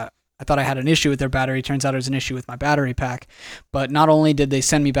was, I thought I had an issue with their battery. Turns out it was an issue with my battery pack. But not only did they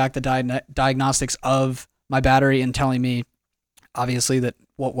send me back the diagnostics of my battery and telling me, obviously, that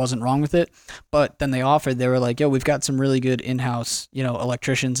what wasn't wrong with it, but then they were like, yo, we've got some really good in-house,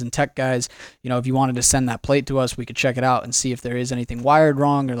 electricians and tech guys. If you wanted to send that plate to us, we could check it out and see if there is anything wired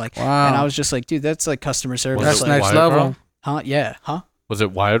wrong or like, wow. And I was just like, dude, that's like customer service. That's like, next level. Wrong? Huh? Yeah. Huh? Was it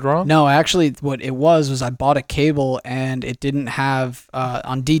wired wrong? No, actually, what it was I bought a cable and it didn't have,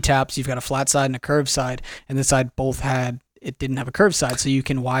 on D-taps, you've got a flat side and a curved side, and this side it didn't have a curved side, so you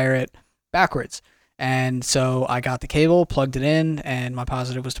can wire it backwards. And so I got the cable, plugged it in, and my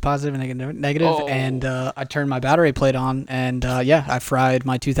positive was to positive and negative, and I turned my battery plate on, and I fried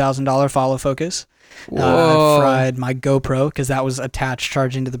my $2,000 follow focus. I fried my GoPro because that was attached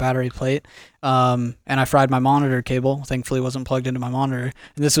charging to the battery plate. And I fried my monitor cable. Thankfully, it wasn't plugged into my monitor.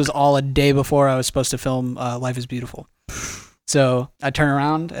 And this was all a day before I was supposed to film Life is Beautiful. So I turn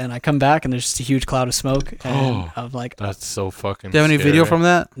around and I come back, and there's just a huge cloud of smoke. And I'm like, that's so fucking Do you have any video from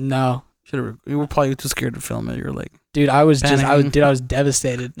that? No. You were probably too scared to film it. You were like, dude, I was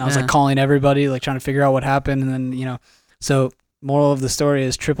devastated. And I was like calling everybody, like trying to figure out what happened. And then, so moral of the story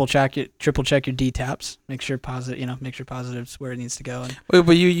is triple check your D-taps. Make sure positive's where it needs to go. And wait,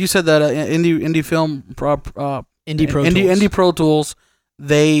 but you said that Indie Pro Tools,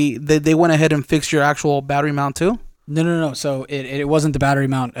 they went ahead and fixed your actual battery mount too? No. So it wasn't the battery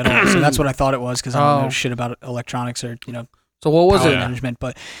mount at all. So that's what I thought it was, because I don't know shit about electronics or, So what was it? Management,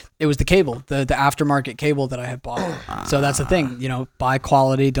 but it was the cable, the aftermarket cable that I had bought. So that's the thing, buy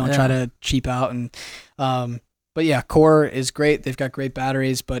quality, don't try to cheap out. And But yeah, Core is great. They've got great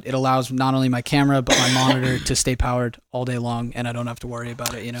batteries, but it allows not only my camera but my monitor to stay powered all day long, and I don't have to worry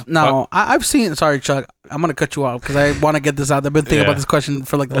about it. No, I've seen. Sorry, Chuck. I'm gonna cut you off because I want to get this out. I've been thinking about this question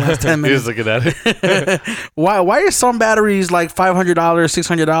for like the last 10 minutes. He's looking at it. Why are some batteries like $500,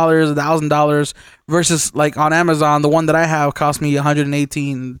 $600, $1,000 versus like on Amazon? The one that I have cost me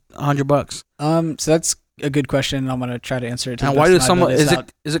 $118, $100. So that's a good question, and I'm gonna try to answer it. And why do someone is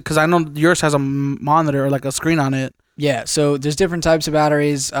it because I know yours has a monitor or like a screen on it? Yeah, so there's different types of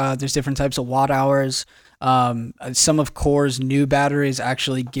batteries. There's different types of watt hours. Some of Core's new batteries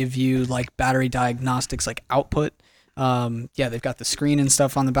actually give you like battery diagnostics, like output. They've got the screen and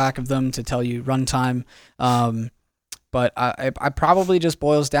stuff on the back of them to tell you runtime. But I probably just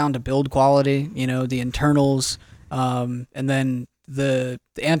boils down to build quality. The internals, and then the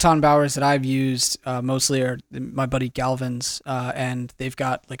Anton Bowers that I've used mostly are my buddy Galvin's, and they've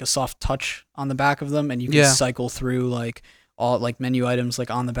got like a soft touch on the back of them, and you can cycle through like all like menu items like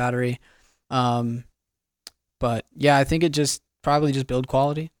on the battery. But yeah, I think it probably just build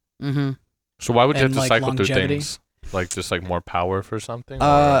quality. Mm-hmm. So why would you have to like cycle longevity. through things? Like just like more power for something?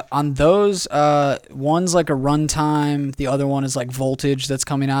 On those, one's like a runtime. The other one is like voltage that's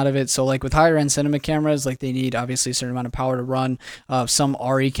coming out of it. So like with higher end cinema cameras, like they need obviously a certain amount of power to run. Some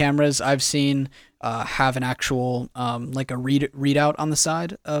RE cameras I've seen have an actual like a readout on the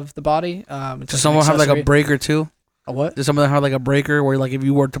side of the body. Does someone have like a breaker too? A what? Does someone have like a breaker where like if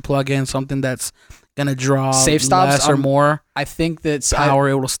you were to plug in something that's gonna draw safe stops less or more I think that's power,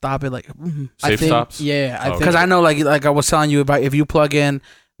 it will stop it like safe stops? Yeah, I think because I know like I was telling you about if you plug in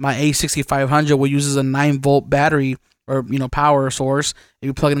my A6500, which uses a 9-volt battery or power source. If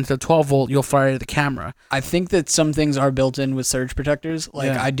you plug it into the 12-volt, you'll fire the camera. I think that some things are built in with surge protectors.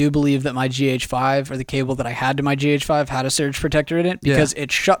 Like I do believe that my GH5 or the cable that I had to my GH5 had a surge protector in it because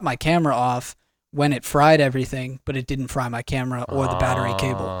it shut my camera off when it fried everything, but it didn't fry my camera or the battery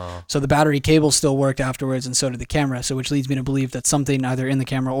cable. So the battery cable still worked afterwards, and so did the camera. So which leads me to believe that something either in the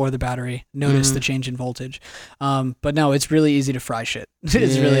camera or the battery noticed the change in voltage. But no, it's really easy to fry shit.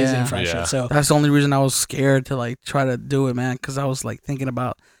 It's really easy to fry shit. So that's the only reason I was scared to like try to do it, man, because I was like thinking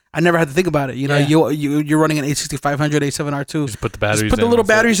about. I never had to think about it. You're running an A6500, A7R2. Just put the batteries. Just put the little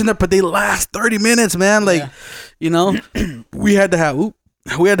batteries in there, but they last 30 minutes, man. Like, we had to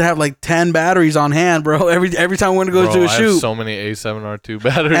have like 10 batteries on hand, bro. Every time we went to go to a shoot. I have so many A7R2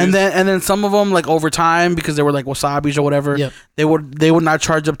 batteries. And then some of them, like over time, because they were like Wasabis or whatever, they would not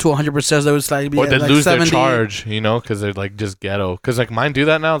charge up to 100%. So they would like or they like lose 70. their charge, because they're like just ghetto. Because like mine do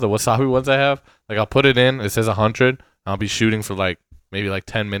that now. The Wasabi ones I have, like I'll put it in. It says 100. I'll be shooting for like maybe like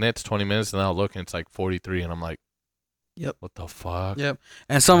 10 minutes, 20 minutes, and then I'll look and it's like 43, and I'm like, yep, what the fuck? Yep.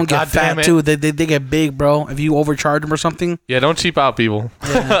 And some get fat too. They get big, bro. If you overcharge them or something. Yeah, don't cheap out, people.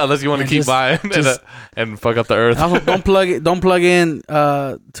 Unless you want to keep buying and fuck up the earth. Also, don't plug in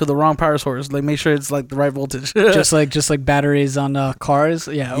to the wrong power source. Like make sure it's like the right voltage. just like batteries on cars.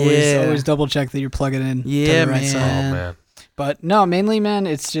 Yeah, always double check that you're plugging in. Yeah, to the right man. side. Oh man. But no, mainly, man,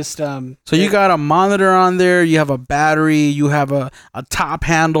 it's just So you got a monitor on there. You have a battery. You have a top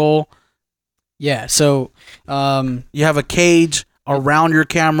handle. Yeah. So you have a cage around your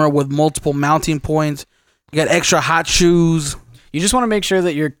camera with multiple mounting points. You got extra hot shoes. You just want to make sure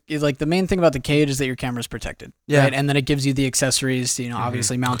that you're like the main thing about the cage is that your camera's protected. Yeah. Right? And then it gives you the accessories,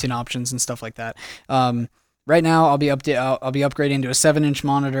 obviously mounting options and stuff like that. Right now, I'll be upgrading to a 7-inch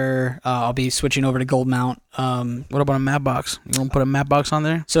monitor. I'll be switching over to gold mount. What about a matte box? You want to put a matte box on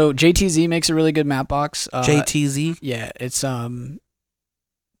there? So JTZ makes a really good matte box. JTZ. Yeah, it's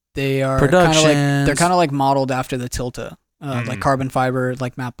they are kind of like modeled after the Tilta, like carbon fiber,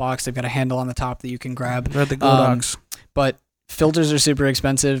 like matte box. They've got a handle on the top that you can grab. They're the Godox. But filters are super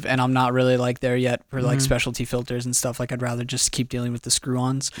expensive, and I'm not really like there yet for like specialty filters and stuff. Like I'd rather just keep dealing with the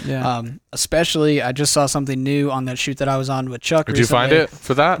screw-ons. Yeah. Especially, I just saw something new on that shoot that I was on with Chuck. Did you find it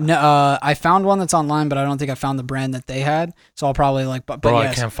for that? No, I found one that's online, but I don't think I found the brand that they had. So I'll probably like. But Bro,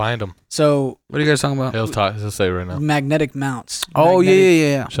 yes. I can't find them. So what are you guys talking about? He'll say right now. Magnetic mounts. Oh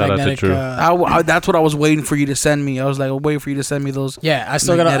yeah. Shout out to Drew. That's what I was waiting for you to send me. I was like, waiting for you to send me those. Yeah, I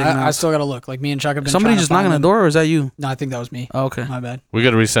still gotta look. Like me and Chuck have been. Somebody just knocking on the door, or is that you? No, I think that was me. Oh, okay, my bad. We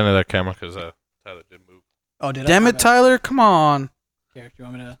gotta resend that camera because Tyler did move. Oh, did I? Damn it, Tyler! Come on. Here, do you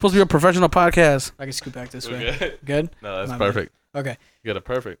want me to? Supposed to be a professional podcast. I can scoot back this way. Good. Good. No, that's perfect. Bad. Okay. You got it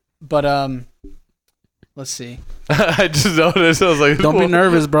perfect. But let's see. I just noticed. I was like, don't be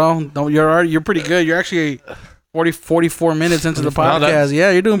nervous, bro. You're pretty good. You're actually 44 minutes into the podcast.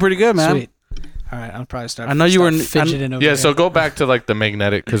 Yeah, you're doing pretty good, man. Sweet. All right, I'll probably start. I know you were fidgeting over. Yeah, so go back to like the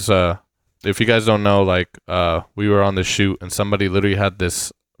magnetic, because if you guys don't know, like we were on the shoot and somebody literally had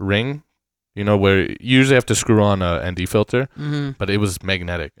this ring You know, where you usually have to screw on a ND filter, but it was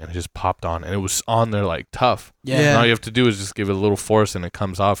magnetic and it just popped on and it was on there like tough. Yeah. And all you have to do is just give it a little force and it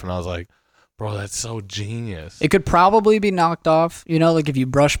comes off. And I was like, bro, that's so genius. It could probably be knocked off, you know, like if you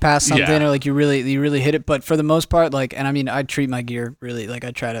brush past something or like you really hit it. But for the most part, like, and I mean, I treat my gear really, like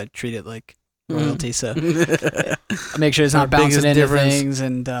I try to treat it like royalty. So I make sure it's not bouncing into things.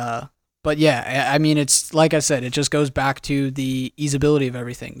 And, but yeah, I mean, it's like I said, it just goes back to the easeability of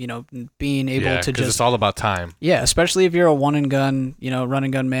everything, you know, being able to just. It's all about time. Yeah, especially if you're a one and gun, you know, run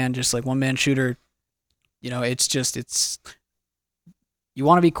and gun man, just like one man shooter, you know, it's you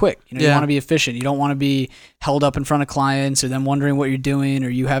want to be quick, you know, you want to be efficient. You don't want to be held up in front of clients or them wondering what you're doing or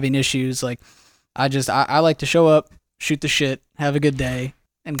you having issues. Like, I like to show up, shoot the shit, have a good day,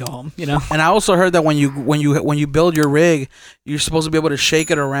 and go home, you know. And I also heard that when you build your rig, you're supposed to be able to shake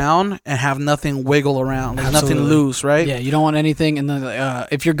it around and have nothing wiggle around, like nothing loose, right? Yeah, you don't want anything. And then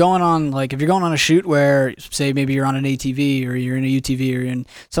if you're going on a shoot where, say, maybe you're on an ATV or you're in a UTV or in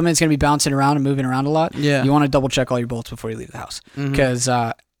something that's gonna be bouncing around and moving around a lot, you want to double check all your bolts before you leave the house. Because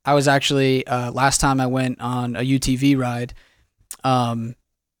I was actually last time I went on a UTV ride,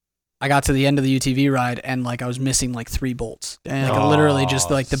 I got to the end of the UTV ride and like I was missing like 3 bolts. Like literally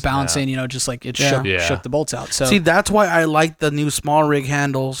just like the bouncing, you know, just like it shook the bolts out. So see, that's why I like the new small rig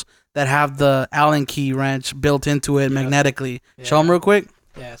handles that have the Allen key wrench built into it magnetically. Show them real quick.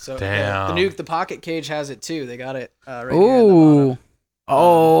 Yeah, so Damn. the pocket cage has it too. They got it right here. Ooh.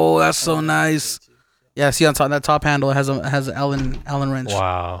 Oh, that's so nice. Yeah, see on top, that top handle has an Allen wrench.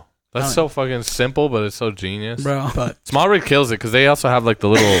 Wow. That's so fucking simple, but it's so genius. Bro. But Small rig kills it because they also have like the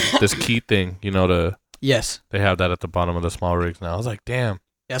little, this key thing, you know, yes. They have that at the bottom of the small rigs now. I was like, damn.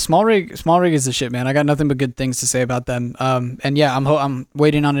 Yeah, small rig is the shit, man. I got nothing but good things to say about them. And yeah, I'm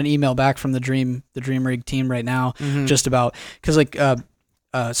waiting on an email back from the Dream Rig team right now, just about, because like,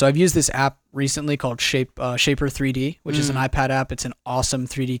 so I've used this app recently called Shaper 3D, which is an iPad app. It's an awesome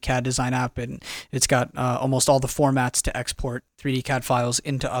 3D CAD design app, and it's got almost all the formats to export 3D CAD files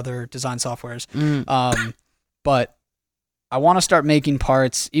into other design softwares. But I want to start making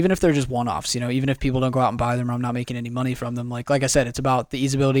parts, even if they're just one-offs, you know, even if people don't go out and buy them or I'm not making any money from them. Like I said, it's about the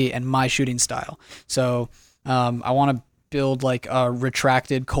easeability and my shooting style. So I want to build like a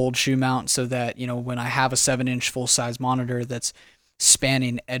retracted cold shoe mount so that, you know, when I have a 7-inch full-size monitor that's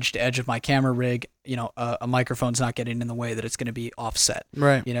spanning edge to edge of my camera rig, you know, a microphone's not getting in the way, that it's going to be offset,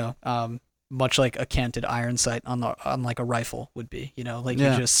 right? You know, much like a canted iron sight on like a rifle would be, you know, like you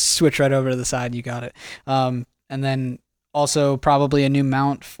just switch right over to the side and you got it. And then also probably a new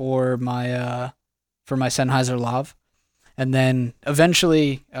mount for my Sennheiser Lav. And then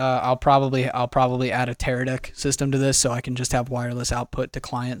eventually, I'll probably add a Teradek system to this, so I can just have wireless output to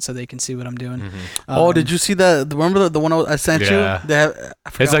client, so they can see what I'm doing. Did you see that? Remember the one I sent you?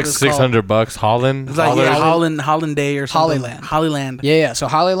 It's like $600. Holland. It's like Holland Day or something. Hollyland. Yeah. So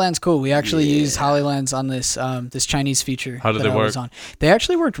Hollyland's cool. We actually used Hollylands on this this Chinese feature. How did they work? They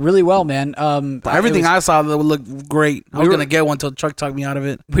actually worked really well, man. Everything I saw that would look great. I was gonna get one until Chuck talked me out of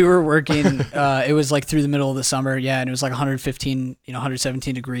it. We were working. It was like through the middle of the summer, and it was like 115,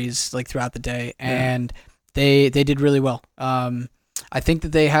 117 degrees like throughout the day, and they did really well. I think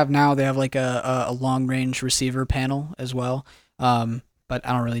that they have like a long range receiver panel as well, but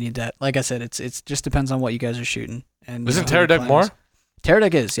I don't really need that. Like I said, it's just depends on what you guys are shooting. And isn't Teradek more?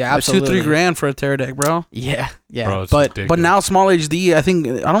 Teradek is, absolutely. $2-3 for a Teradek, bro. Yeah. Bro, but now Small HD,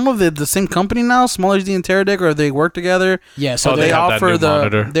 I don't know if they're the same company now, Small HD and Teradek, or they work together. Yeah, so they offer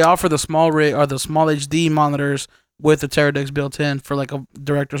the small rig or the Small HD monitors with the Teradeks built in for like a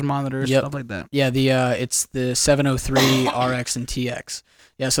director's monitor, stuff like that. Yeah, it's the 703 RX and TX.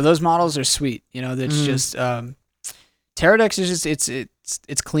 Yeah, so those models are sweet. You know, that's just Teradeks is just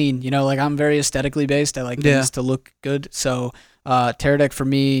it's clean. You know, like I'm very aesthetically based. I like things to look good. So Teradek for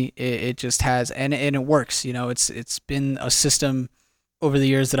me, it just has and it works. You know, it's been a system over the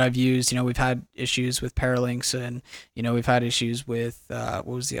years that I've used. You know, we've had issues with Paralinks, and you know, we've had issues with what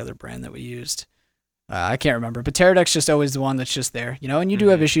was the other brand that we used? I can't remember, but Teradek's just always the one that's just there, you know, and you do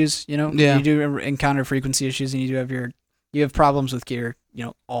have issues, you know, you do encounter frequency issues, and you have problems with gear, you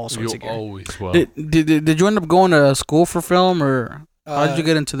know, all sorts of gear. Always will. Did you end up going to school for film, or how did you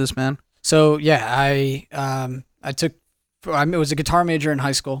get into this, man? So yeah, I was a guitar major in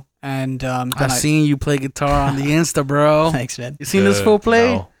high school, and I seen you play guitar on the Insta, bro. Thanks, man. You seen this fool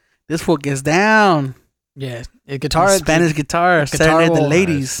play? No. This fool gets down. Yeah, Spanish guitar, serenade the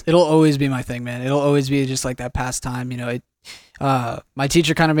ladies. It'll always be my thing, man. It'll always be just like that pastime. You know, my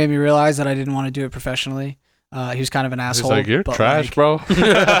teacher kind of made me realize that I didn't want to do it professionally. He was kind of an asshole. He's like, you're trash, bro.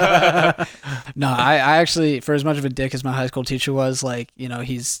 No, I actually, for as much of a dick as my high school teacher was, like, you know,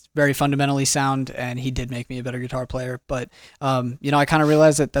 he's very fundamentally sound, and he did make me a better guitar player. But, you know, I kind of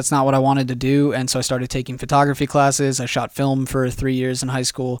realized that that's not what I wanted to do, and so I started taking photography classes. I shot film for 3 years in high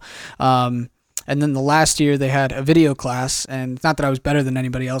school. And then the last year they had a video class, and it's not that I was better than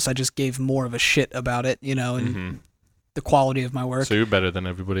anybody else. I just gave more of a shit about it, you know, and the quality of my work. So you're better than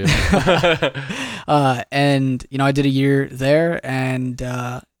everybody else. And, you know, I did a year there, and,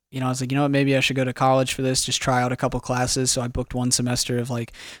 you know, I was like, you know what, maybe I should go to college for this, just try out a couple classes. So I booked one semester of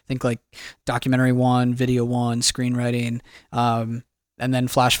like, I think like documentary 1, video 1, screenwriting. And then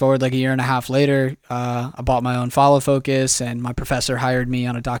flash forward like a year and a half later, I bought my own follow focus, and my professor hired me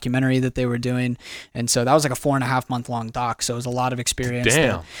on a documentary that they were doing. And so that was like a 4.5 month long doc. So it was a lot of experience.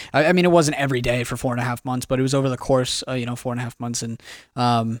 Damn. I mean, it wasn't every day for 4.5 months, but it was over the course, you know, 4.5 months. And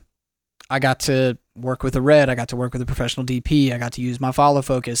I got to work with a Red. I got to work with a professional DP. I got to use my follow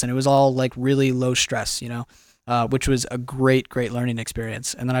focus, and it was all like really low stress, you know. Which was a great learning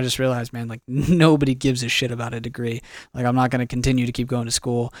experience. And then I just realized, man, like nobody gives a shit about a degree. Like I'm not going to continue to keep going to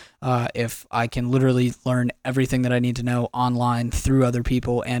school if I can literally learn everything that I need to know online through other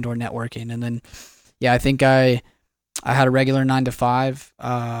people and or networking. And then, yeah, I think I had a regular 9 to 5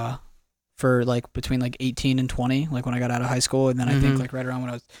 for like between like 18 and 20, like when I got out of high school. And then I think like right around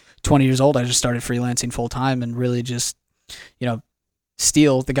when I was 20 years old, I just started freelancing full time and really just, you know,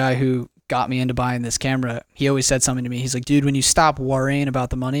 Steele, the guy who got me into buying this camera, he always said something to me. He's like, dude, when you stop worrying about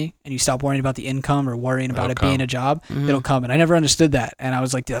the money and you stop worrying about the income or worrying about it being a job, it'll come. And I never understood that. And I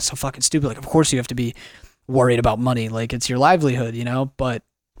was like, that's so fucking stupid. Like, of course you have to be worried about money. Like it's your livelihood, you know? But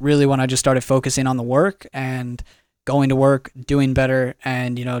really when I just started focusing on the work and going to work, doing better,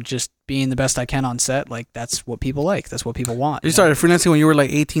 and, you know, just being the best I can on set, like that's what people like. That's what people want. You started freelancing when you were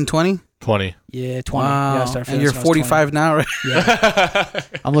like 18, 20? 20. Yeah, 20. Wow. Yeah, I started and you're 45 now, right? Yeah.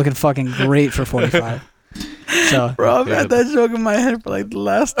 I'm looking fucking great for 45. So, bro, I've had that joke in my head for like the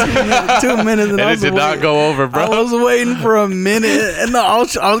last 2 minutes. And it did not go over, bro. I was waiting for a minute, and I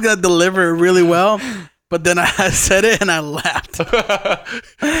was going to deliver it really well. But then I said it and I laughed.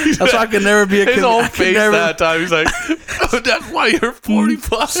 That's why I can never be a His whole face that time. He's like, oh, that's why you're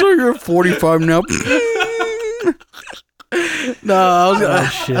 45. So you're 45 now. No,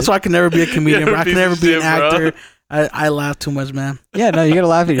 that's why I can never be a comedian. Bro. I can never be an actor. I laugh too much, man. Yeah, no, you gotta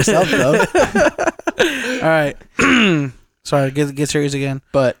laugh at yourself, though. All right. Sorry, get serious again.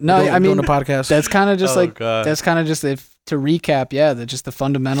 But no, I mean, doing a podcast. That's kind of just God. That's kind of just to recap. Yeah, just the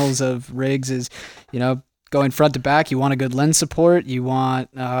fundamentals of rigs is, you know, going front to back. You want a good lens support. You want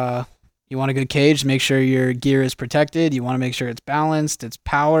a good cage to make sure your gear is protected. You want to make sure it's balanced, it's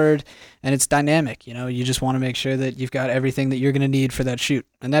powered, and it's dynamic. You know, you just want to make sure that you've got everything that you're going to need for that shoot.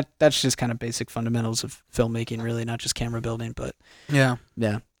 And that's just kind of basic fundamentals of filmmaking, really, not just camera building, but yeah.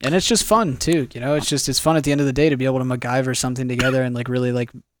 And it's just fun too. You know, it's fun at the end of the day to be able to MacGyver something together and like really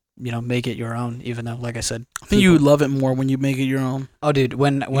like, you know, make it your own, even though, like I said, I think you love it more when you make it your own. Oh, dude,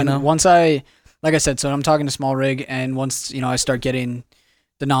 once I, like I said, so I'm talking to Small Rig, and once, you know, I start getting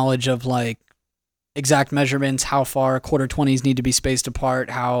the knowledge of like exact measurements, how far quarter 20s need to be spaced apart,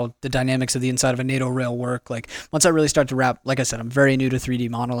 how the dynamics of the inside of a NATO rail work. Like once I really start to wrap, like I said, I'm very new to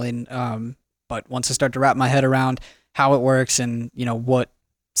 3D modeling. But once I start to wrap my head around how it works and, you know, what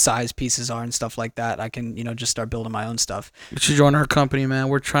size pieces are and stuff like that, I can, you know, just start building my own stuff. You should join our company, man.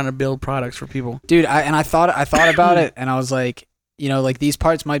 We're trying to build products for people. Dude, I thought about it, and I was like, you know, like these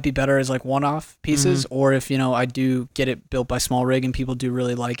parts might be better as like one-off pieces, or if, you know, I do get it built by Small Rig and people do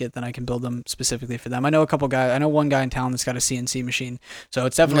really like it, then I can build them specifically for them. I know one guy in town that's got a CNC machine, so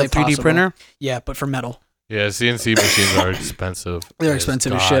it's definitely a 3D possible. printer. Yeah, but for metal. Yeah, CNC machines are expensive. They're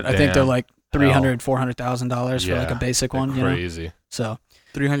expensive as shit. I think they're like $300,000-$400,000 for like a basic one. Crazy. You know? So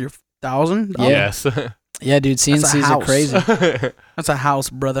 $300,000. Yeah. Yes. Yeah, dude, CNCs are crazy. That's a house,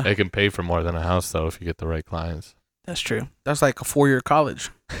 brother. They can pay for more than a house though if you get the right clients. That's true. That's like a 4-year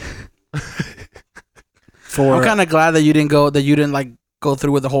college. I'm kind of glad that you didn't like go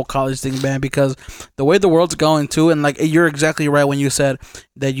through with the whole college thing, man, because the way the world's going too, and like you're exactly right when you said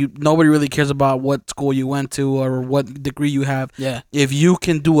that nobody really cares about what school you went to or what degree you have. Yeah. If you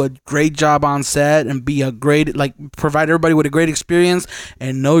can do a great job on set and be a great, like, provide everybody with a great experience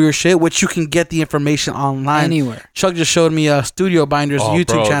and know your shit, which you can get the information online anywhere. Chuck just showed me a Studio Binders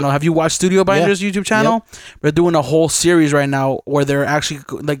YouTube channel. Have you watched Studio Binders YouTube channel? Yep. They're doing a whole series right now where they're actually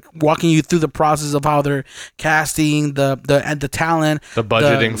like walking you through the process of how they're casting the talent. The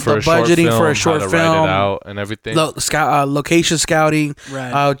budgeting for a short film, write it out and everything. Location scouting,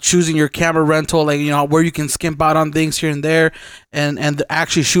 right. Choosing your camera rental, like, you know, where you can skimp out on things here and there, and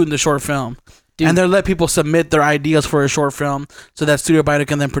actually shooting the short film. Dude. And they'll let people submit their ideas for a short film so that Studio Biter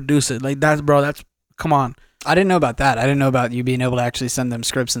can then produce it. Like that's come on. I didn't know about that. I didn't know about you being able to actually send them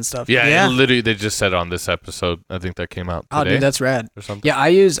scripts and stuff. Yeah. Literally, they just said on this episode. I think that came out today. Oh, dude, that's rad. Or something. Yeah, I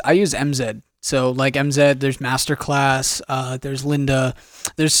use MZ. So like MZ, there's Masterclass, there's Lynda.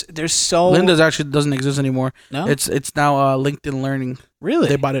 There's so Lynda's actually doesn't exist anymore. No, it's now LinkedIn Learning. Really?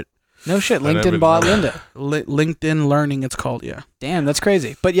 They bought it. No shit. LinkedIn bought Lynda. LinkedIn Learning, it's called. Yeah. Damn, that's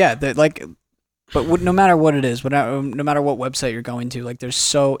crazy. But yeah, But no matter what it is, no matter what website you're going to, like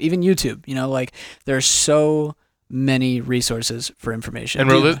there's even YouTube, like there's so many resources for information.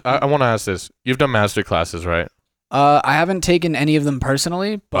 And I want to ask this: you've done master classes, right? I haven't taken any of them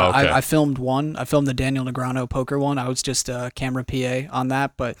personally, but okay. I filmed one. I filmed the Daniel Negreanu poker one. I was just a camera PA on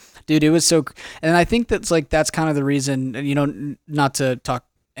that, but dude, it was so. And I think that's kind of the reason, not to talk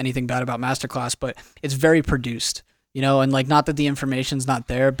anything bad about Masterclass, but it's very produced. And like, not that the information's not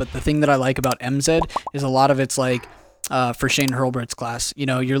there, but the thing that I like about MZ is a lot of it's like, for Shane Hurlbert's class,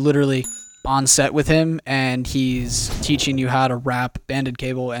 you're literally on set with him and he's teaching you how to wrap banded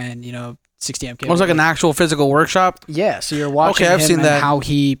cable and, 60 amp cable. Almost like an actual physical workshop. Yeah. So you're watching I've seen that. How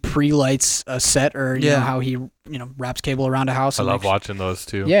he pre-lights a set or, how he, wraps cable around a house. I love watching those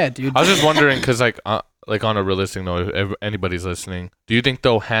too. Yeah, dude. I was just wondering, cause like on a realistic note, if anybody's listening, do you think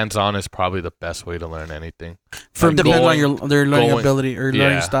though hands-on is probably the best way to learn anything? Depends on their learning ability or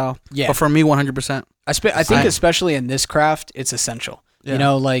learning style. Yeah. But for me, 100%. I think especially in this craft, it's essential. Yeah.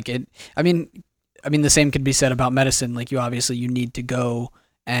 Like it. I mean, the same could be said about medicine. Like you need to go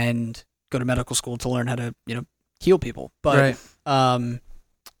to medical school to learn how to heal people. But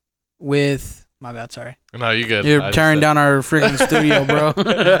with my bad, sorry. No, you good. You're tearing down our freaking studio, bro.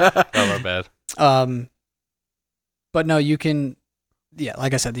 Oh, my bad. But no, you can. Yeah,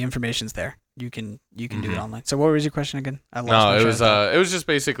 like I said, the information's there. You can do it online. So what was your question again? It was just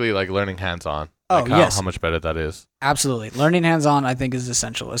basically like learning hands-on. Like yes. How much better that is. Absolutely. Learning hands-on I think is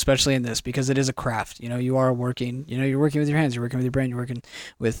essential, especially in this because it is a craft. You are working, you're working with your hands, you're working with your brain, you're working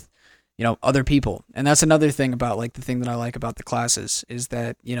with other people. And that's another thing about like the thing that I like about the classes is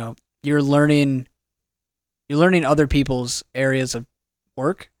that, you're learning other people's areas of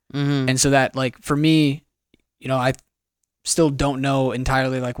work. Mm-hmm. And so that like for me, I still don't know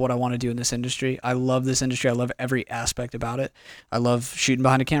entirely like what I want to do in this industry. I love this industry. I love every aspect about it. I love shooting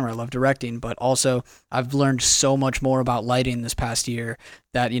behind a camera. I love directing, but also I've learned so much more about lighting this past year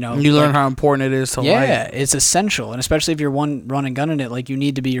that, you learn how important it is to light. Yeah, it's essential. And especially if you're one run and gun in it, like you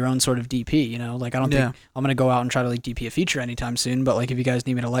need to be your own sort of DP, like I don't think I'm going to go out and try to like DP a feature anytime soon, but like if you guys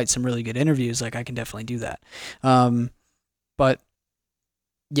need me to light some really good interviews, like I can definitely do that. But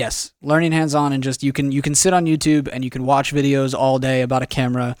yes, learning hands-on and just you can sit on YouTube and you can watch videos all day about a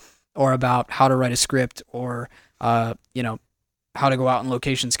camera or about how to write a script or how to go out and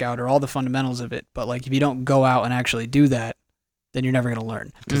location scout or all the fundamentals of it. But like if you don't go out and actually do that, then you're never gonna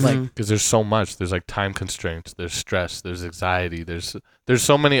learn. Because there's so much. There's like time constraints. There's stress. There's anxiety. There's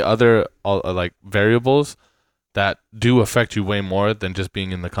so many other like variables that do affect you way more than just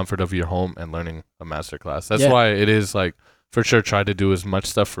being in the comfort of your home and learning a master class. That's why it is like. For sure, try to do as much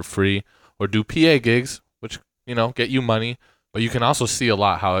stuff for free or do PA gigs, which, get you money. But you can also see a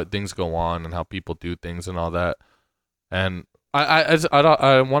lot how things go on and how people do things and all that. And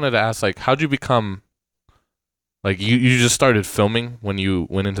I wanted to ask, like, how'd you become, like, you just started filming when you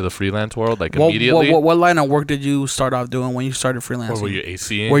went into the freelance world, like, immediately? What line of work did you start off doing when you started freelancing? Or were you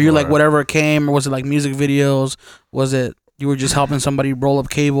ACing? Were you, like, whatever came, or was it, like, music videos? Was it... You were just helping somebody roll up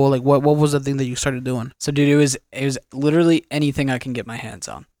cable. Like, what was the thing that you started doing? So, dude, it was literally anything I can get my hands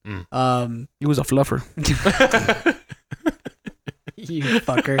on. He was a fluffer. You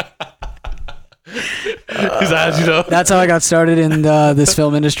fucker. That's how I got started in this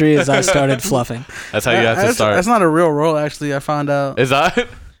film industry. Is I started fluffing. That's how you have to start. That's not a real role, actually. I found out. Is that?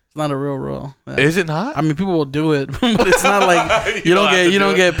 It's not a real role. Yeah. Is it not? I mean, people will do it, but it's not like you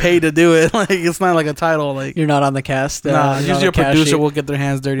don't get paid to do it. Like it's not like a title. Like you're not on the cast. Nah, usually your producer will get their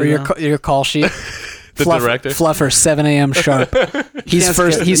hands dirty. Or your call sheet. The director. Fluffer, 7 a.m. sharp. He's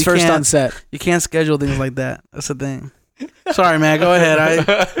first on set. You can't schedule things like that. That's the thing. Sorry, man. Go ahead.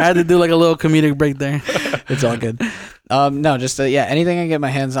 I had to do like a little comedic break there. It's all good. No, just anything I can get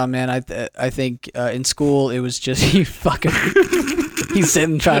my hands on, man. I think in school it was just you fucking. He's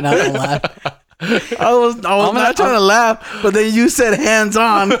sitting trying not to laugh. I was not trying to laugh, but then you said hands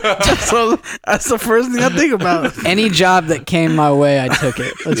on, so that's the first thing I think about. Any job that came my way, I took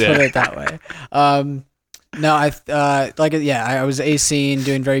it. Let's put it that way. No, I was ACing,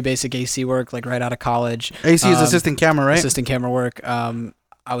 doing very basic AC work, like right out of college. AC is assistant camera, right? Assistant camera work.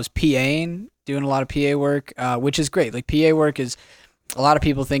 I was PAing, doing a lot of PA work, which is great. Like PA work is a lot of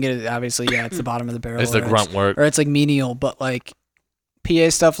people think it obviously, it's the bottom of the barrel. It's the grunt work. Or it's like menial, but like PA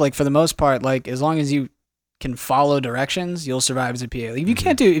stuff, like for the most part, like as long as you can follow directions, you'll survive as a PA. Like, if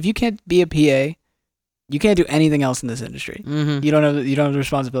you can't be a PA, you can't do anything else in this industry. Mm-hmm. You don't have the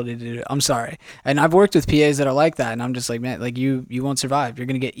responsibility to do it. I'm sorry. And I've worked with PAs that are like that, and I'm just like, man, like you won't survive. You're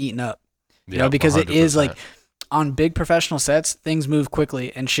gonna get eaten up. You know, because 100%. It is like on big professional sets, things move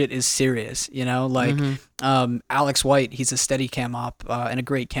quickly and shit is serious. You know, like Alex White, he's a Steadicam op and a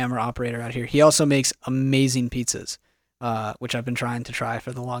great camera operator out here. He also makes amazing pizzas. Which I've been trying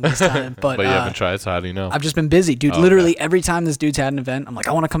for the longest time. But you haven't tried, so how do you know? I've just been busy, dude. Literally every time this dude's had an event, I'm like,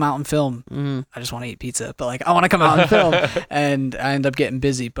 I want to come out and film. I just want to eat pizza, but like, I want to come out and film. And I end up getting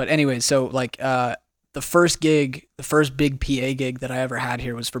busy. But anyway, so like the first big PA gig that I ever had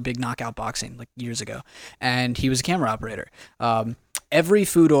here was for Big Knockout Boxing, like years ago. And he was a camera operator. Every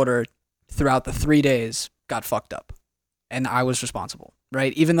food order throughout the 3 days got fucked up. And I was responsible,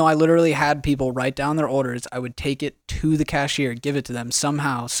 right? Even though I literally had people write down their orders, I would take it to the cashier, give it to them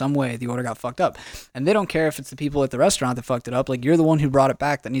somehow, some way. The order got fucked up. And they don't care if it's the people at the restaurant that fucked it up. Like, you're the one who brought it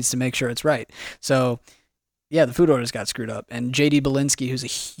back that needs to make sure it's right. So, yeah, the food orders got screwed up. And JD Belinsky, who's a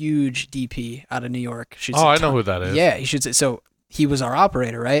huge DP out of New York. I know who that is. Yeah, he should say. So he was our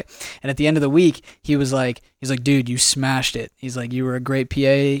operator, right? And at the end of the week, he's like, dude, you smashed it. He's like, you were a great PA.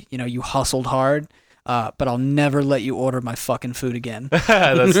 You know, you hustled hard. But I'll never let you order my fucking food again.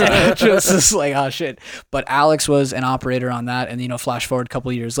 That's just like, oh shit. But Alex was an operator on that, and you know, flash forward a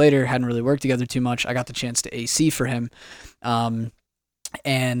couple of years later, hadn't really worked together too much. I got the chance to AC for him,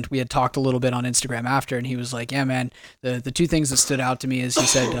 and we had talked a little bit on Instagram after, and he was like, yeah, man, the two things that stood out to me is he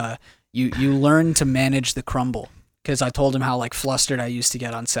said, you learn to manage the crumble. Because I told him how like flustered I used to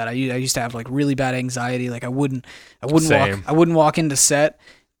get on set. I used to have like really bad anxiety. Like I wouldn't walk into set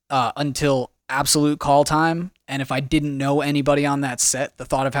until absolute call time, and if I didn't know anybody on that set, the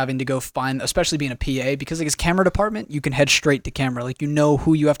thought of having to go find, especially being a PA, because like his camera department, you can head straight to camera, like you know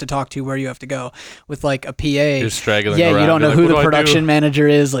who you have to talk to, where you have to go. With like a PA, you're straggling around. You don't know who the production manager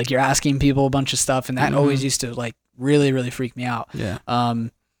is, like you're asking people a bunch of stuff, and that always used to like really, really freak me out.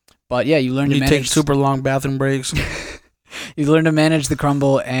 But yeah, you learn to manage. You take super long bathroom breaks. You learn to manage the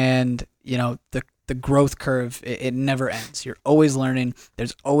crumble, and you know the growth curve, it never ends. You're always learning.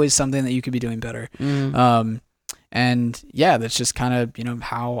 There's always something that you could be doing better. And yeah, that's just kind of, you know,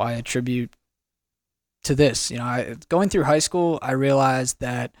 how I attribute to this. You know, going through high school, I realized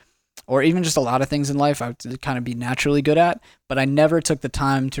that, or even just a lot of things in life, I would kind of be naturally good at, but I never took the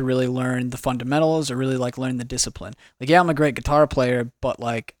time to really learn the fundamentals or really like learn the discipline. Like, yeah, I'm a great guitar player, but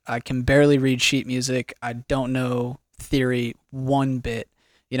like I can barely read sheet music. I don't know theory one bit,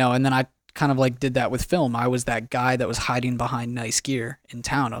 you know, and then I kind of like did that with film. I was that guy that was hiding behind nice gear in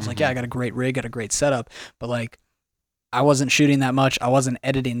town. I was like, yeah, I got a great rig, got a great setup, but like I wasn't shooting that much, I wasn't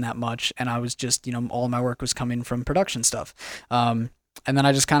editing that much, and I was just, you know, all my work was coming from production stuff. And then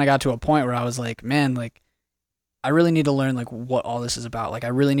I just kind of got to a point where I was like, man, like I really need to learn like what all this is about. Like I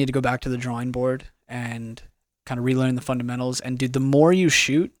really need to go back to the drawing board and kind of relearn the fundamentals. And dude, the more you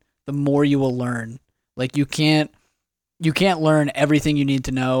shoot, the more you will learn. Like you can't learn everything you need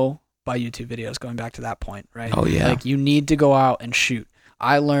to know by YouTube videos, going back to that point, right? Oh yeah. Like you need to go out and shoot.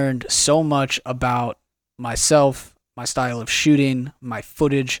 I learned so much about myself, my style of shooting, my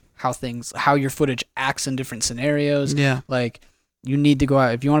footage, how your footage acts in different scenarios. Yeah. Like you need to go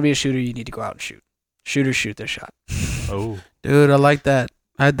out. If you want to be a shooter, you need to go out and shoot. Shooters shoot their shot. Oh, dude, I like that.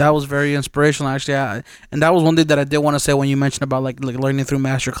 That was very inspirational, actually. And that was one thing that I did want to say when you mentioned about like learning through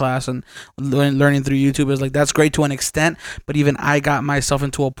masterclass and learning through YouTube. Is like that's great to an extent, but even I got myself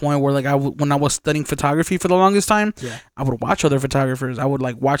into a point where like when I was studying photography for the longest time, I would watch other photographers. I would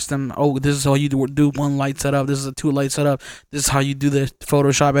like watch them. Oh, this is how you do one light setup. This is a 2 light setup. This is how you do the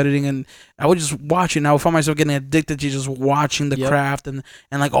Photoshop editing. And I would just watch it. And I would find myself getting addicted to just watching the craft and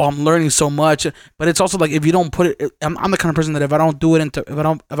like, oh, I'm learning so much. But it's also like if you don't put it, I'm the kind of person that if I don't do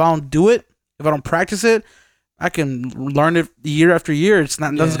it if I don't practice it, I can learn it year after year. It's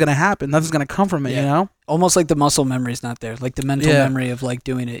not nothing's gonna happen. Nothing's gonna come from it. You know, almost like the muscle memory is not there. Like the mental memory of like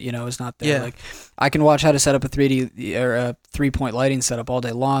doing it, you know, is not there. Like I can watch how to set up a 3D or a 3-point lighting setup all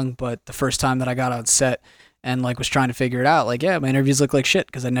day long, but the first time that I got on set and like was trying to figure it out, like my interviews look like shit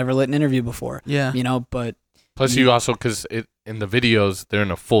because I never lit an interview before. Yeah, you know, but plus you also because in the videos they're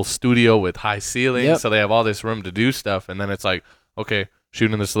in a full studio with high ceilings, so they have all this room to do stuff, and then it's like okay.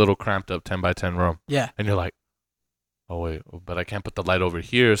 Shooting this little cramped up 10x10 room. Yeah. And you're like, oh wait, but I can't put the light over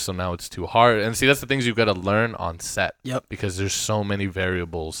here, so now it's too hard. And see, that's the things you got to learn on set. Yep. Because there's so many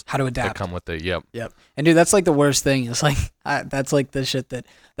variables how to adapt that come with it. Yep. And dude, that's like the worst thing. It's like that's like the shit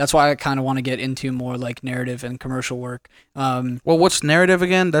that's why I kind of want to get into more like narrative and commercial work. Well, what's narrative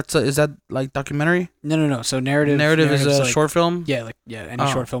again? Is that like documentary? No. So narrative is a like, short film. Yeah, like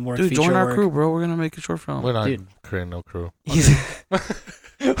any short film work. Dude, join our work. crew, bro. We're gonna make a short film. We're not creating no crew.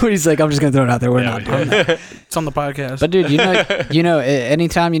 He's like, I'm just gonna throw it out there. We're not doing that. It's on the podcast. But dude, you know,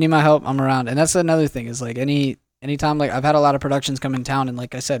 anytime you need my help, I'm around. And that's another thing is like anytime, like I've had a lot of productions come in town, and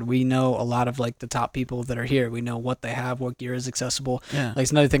like I said, we know a lot of like the top people that are here. We know what they have, what gear is accessible. Yeah. Like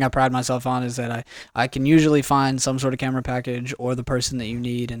it's another thing I pride myself on is that I can usually find some sort of camera package or the person that you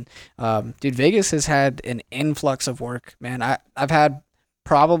need. And dude, Vegas has had an influx of work, man. I've had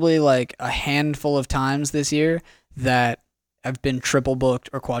probably like a handful of times this year that I've been triple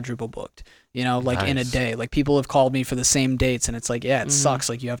booked or quadruple booked, you know, like in a day. Like people have called me for the same dates, and it's like, yeah, it sucks.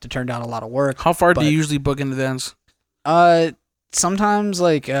 Like you have to turn down a lot of work. How far do you usually book in advance? Sometimes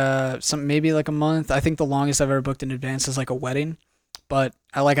like maybe like a month. I think the longest I've ever booked in advance is like a wedding. But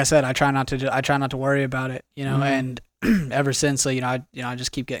like I said, I try not to worry about it, you know. And ever since, like, I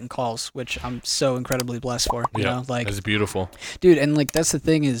just keep getting calls, which I'm so incredibly blessed for. You know, like it's beautiful, dude. And like that's the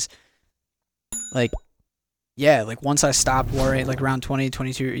thing is, like. Yeah, like once I stopped worrying, like around 20,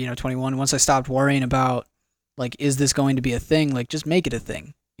 22, 21, once I stopped worrying about, like, is this going to be a thing? Like, just make it a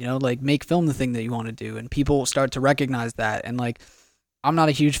thing, you know, like make film the thing that you want to do. And people start to recognize that. And like, I'm not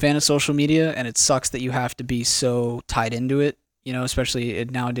a huge fan of social media, and it sucks that you have to be so tied into it, you know, especially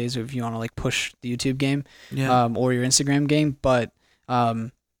nowadays if you want to like push the YouTube game or your Instagram game. But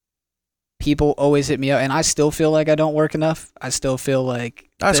people always hit me up, and I still feel like I don't work enough. I still feel like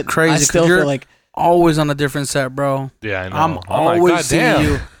that's crazy. I still feel like always on a different set, bro. Yeah, I know. I'm always seeing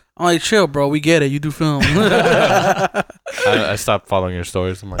you. I'm like, chill, bro. We get it. You do film. I stopped following your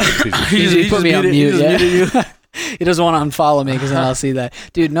stories. I'm like, he put me on mute. Yeah. He doesn't want to unfollow me because then I'll see that.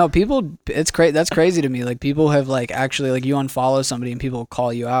 Dude, no, people. It's crazy. That's crazy to me. Like people have like actually like you unfollow somebody and people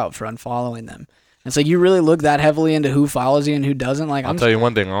call you out for unfollowing them. It's like you really look that heavily into who follows you and who doesn't. Like I'll tell you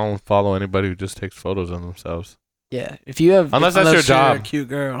one thing. I don't follow anybody who just takes photos of themselves. Yeah, if you have unless that's your job, you're a cute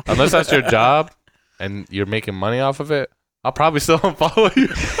girl. Unless that's your job. And you're making money off of it, I'll probably still unfollow you.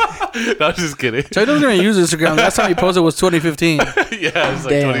 No, I'm just kidding. Jay doesn't even use Instagram. Last time he posted was 2015. Yeah, it's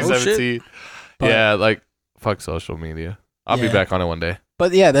like 2017. Yeah, like, fuck social media. I'll be back on it one day.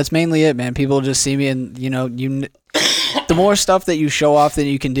 But yeah, that's mainly it, man. People just see me and, you know, the more stuff that you show off that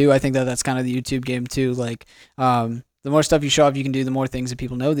you can do, I think that's kind of the YouTube game too. Like, the more stuff you show off you can do, the more things that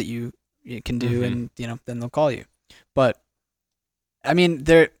people know that you can do, and, you know, then they'll call you. But, I mean,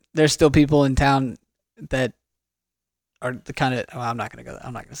 there's still people in town that are the kind of. I'm not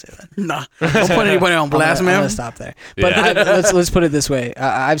gonna say that. Nah, don't put anybody on blast, man. I'm gonna stop there. But let's put it this way: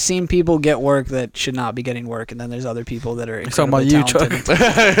 I've seen people get work that should not be getting work, and then there's other people that are talking about you, Chuck.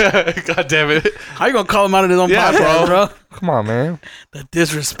 God damn it! How you gonna call him out of his own podcast, bro? Come on, man. The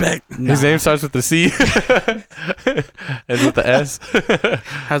disrespect. His name starts with the C, ends with the S.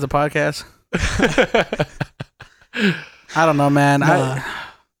 Has a podcast. I don't know, man. I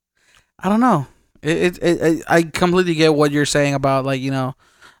don't know. I completely get what you're saying about, like, you know,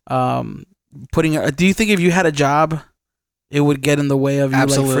 putting. Do you think if you had a job, it would get in the way of you like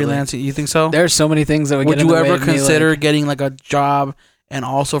freelancing? You think so? There's so many things that would get in the way. Would you ever consider getting like a job and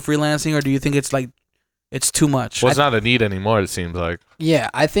also freelancing, or do you think it's like it's too much? Well, it's not a need anymore. It seems like.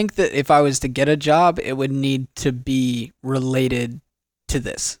 Yeah, I think that if I was to get a job, it would need to be related to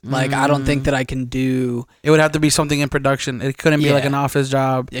this. Like, I don't think that I can do. It would have to be something in production. It couldn't be like an office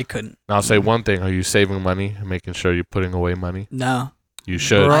job. It couldn't. I'll say one thing: are you saving money and making sure you're putting away money? No. You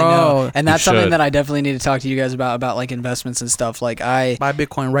should. Bro, I know, and that's something that I definitely need to talk to you guys about like investments and stuff. Like I buy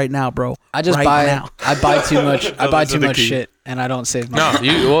Bitcoin right now, bro. I just buy too much. I buy too much shit, and I don't save money.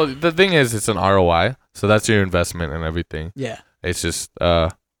 No, well, the thing is, it's an ROI, so that's your investment and everything. Yeah. It's just.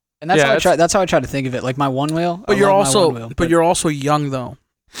 And that's how I try. That's how I try to think of it. Like my one wheel. But you're also young though.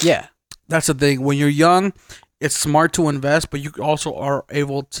 Yeah, that's the thing. When you're young, it's smart to invest, but you also are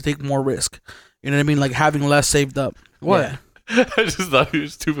able to take more risk. You know what I mean? Like having less saved up. What? Yeah. I just thought you were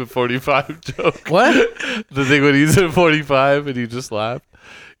stupid 45 joke. What? The thing when he said 45 and you just laughed.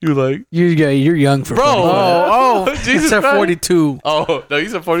 You were like, you're young for 45. Oh, Jesus, he said 42. Oh no, he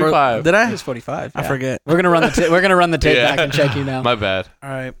said 45. Did I? He was 45. I forget. We're gonna run the tape back and check you now. My bad. All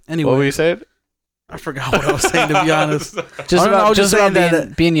right. Anyway, what were you saying? I forgot what I was saying, to be honest. just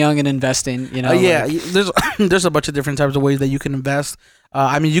about being young and investing, you know. Yeah, there's a bunch of different types of ways that you can invest.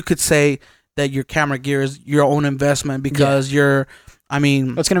 I mean, you could say that your camera gear is your own investment because you're I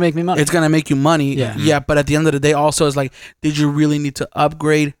mean, it's gonna make me money. It's gonna make you money. Yeah. Yeah. But at the end of the day, also, it's like, did you really need to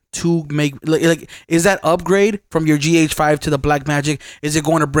upgrade to make like is that upgrade from your GH5 to the Blackmagic? Is it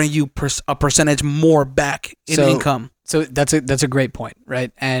going to bring you a percentage more back in income? So that's a great point,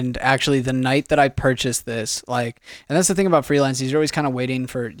 right? And actually, the night that I purchased this, like, and that's the thing about freelancers, you're always kind of waiting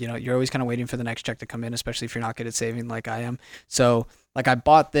for, you're always kind of waiting for the next check to come in, especially if you're not good at saving like I am. So like I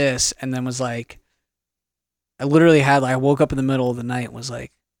bought this and then was like, I literally had I woke up in the middle of the night and was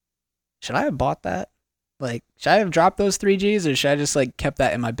like, should I have bought that? Like, should I have dropped those 3Gs or should I just like kept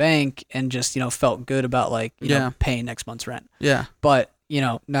that in my bank and just, felt good about like, know, paying next month's rent? Yeah. But,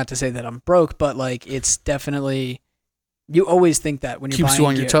 not to say that I'm broke, but like it's definitely, you always think that when you're keeps buying you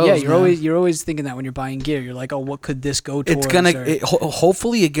on gear. your toes. Yeah, you're always thinking that when you're buying gear. You're like, oh, what could this go towards? It's gonna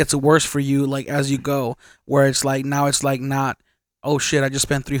hopefully it gets worse for you like as you go, where it's like now it's like not, oh shit, I just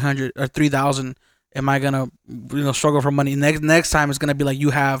spent 300 or 3,000. Am I gonna struggle for money? Next time it's gonna be like you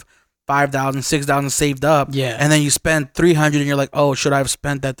have 5,000, 6,000 saved up, and then you spend 300 and you're like, oh, should I have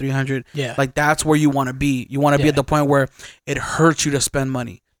spent that 300? Yeah, like that's where you want to be. You want to be at the point where it hurts you to spend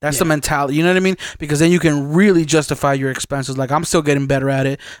money. That's the mentality, you know what I mean? Because then you can really justify your expenses. Like I'm still getting better at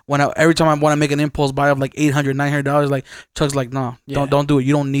it. Every time I want to make an impulse buy of like $800, $900, like Chuck's like, no, don't do it.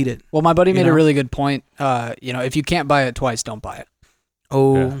 You don't need it. Well, my buddy made a really good point. If you can't buy it twice, don't buy it.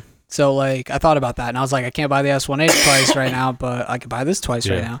 Oh. Yeah. So like I thought about that and I was like, I can't buy the S1H twice right now, but I could buy this twice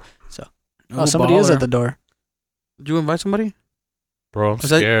right now. So somebody is at the door. Did you invite somebody? Bro, I'm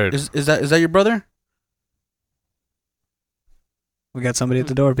scared. Is that your brother? We got somebody at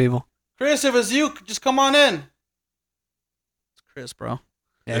the door, people. Chris, if it's you, just come on in. It's Chris, bro.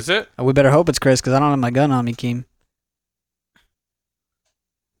 Yeah. Is it? We better hope it's Chris because I don't have my gun on me, Keem.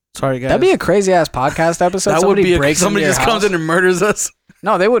 Sorry, guys. That'd be a crazy ass podcast episode. Somebody just comes in and murders us.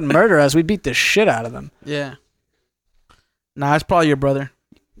 No, they wouldn't murder us. We'd beat the shit out of them. Yeah. Nah, it's probably your brother.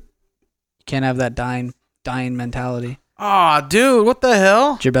 You can't have that dying mentality. Aw, dude, what the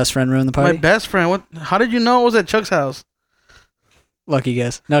hell? Did your best friend ruin the party? My best friend. What? How did you know it was at Chuck's house? Lucky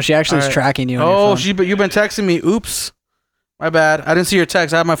guess. No, she actually is tracking you. Oh, you've been texting me. Oops. My bad. I didn't see your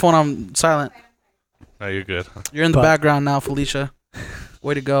text. I have my phone on silent. No, you're good. You're in the background now, Felicia.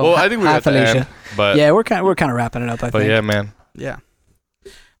 Way to go. Well, I think we're at Felicia. The end, but yeah, we're kind of wrapping it up. I think. But yeah, man. Yeah.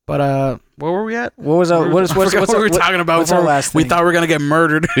 But where were we at? What was what we were talking about? What's our last we thing? thought we were gonna get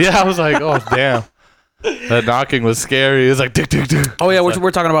murdered. Yeah, I was like, oh damn. That knocking was scary. It was like, tick. Oh yeah,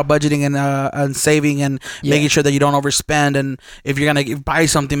 we're talking about budgeting and saving and making sure that you don't overspend. And if you're gonna buy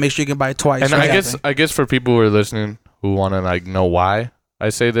something, make sure you can buy it twice. And I guess for people who are listening who want to like know why I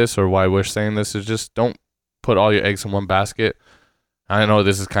say this or why we're saying this is just don't put all your eggs in one basket. I know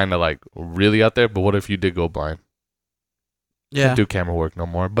this is kind of like really out there, but what if you did go blind? Yeah. Don't do camera work no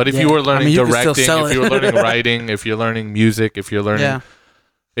more. But if you were learning directing, if you were learning writing, if you're learning music, if you're learning,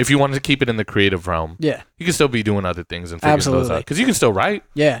 if you wanted to keep it in the creative realm, you can still be doing other things and figuring those out because you can still write.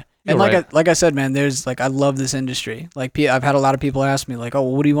 Yeah. And like I said, man, there's I love this industry. Like I've had a lot of people ask me like, oh,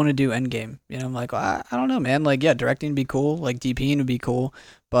 well, what do you want to do Endgame? I'm like, well, I don't know, man. Like, yeah, directing would be cool. Like DPing would be cool.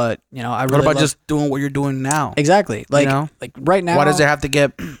 But I really. What about just doing what you're doing now? Exactly. Like, like right now. Why do you have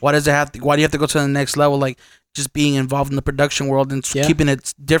to go to the next level? Like just being involved in the production world and keeping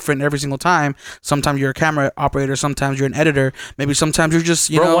it different every single time. Sometimes you're a camera operator. Sometimes you're an editor. Maybe sometimes you're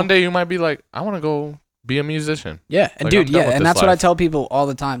just one day you might be like, I want to go be a musician. Yeah, and dude, and that's what I tell people all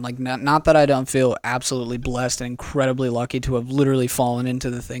the time. Like, not that I don't feel absolutely blessed and incredibly lucky to have literally fallen into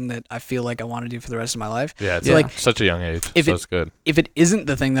the thing that I feel like I want to do for the rest of my life. Yeah, it's like such a young age. So it's good. If it isn't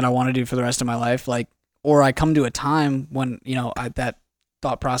the thing that I want to do for the rest of my life, like, or I come to a time when that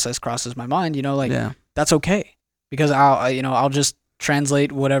thought process crosses my mind, that's okay because I'll just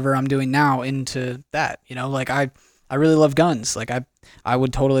translate whatever I'm doing now into that. Like I really love guns. Like I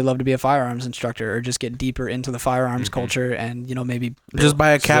would totally love to be a firearms instructor or just get deeper into the firearms culture and maybe just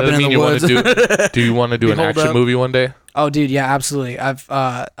buy a cabin in the woods. Do you want to do an action movie one day? Oh, dude, yeah, absolutely.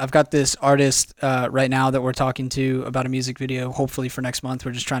 I've got this artist right now that we're talking to about a music video. Hopefully for next month.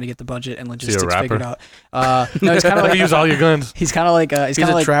 We're just trying to get the budget and logistics figured out. No, he's kind of like use all your guns. He's kind of like he's kind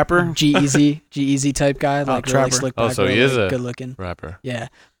of like trapper, G-Easy type guy, like trapper. Really slick back, so he is a good looking rapper. Yeah,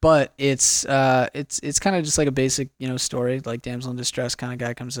 but it's kind of just like a basic story, like damsel in distress kind of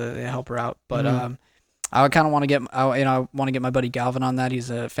guy comes to help her out, but I kind of want to get I want to get my buddy Galvin on that. He's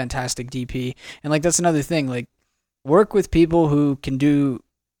a fantastic DP, and like that's another thing, like. Work with people who can do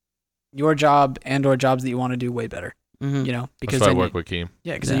your job and or jobs that you want to do way better. Mm-hmm. Because that's why I work with Keem.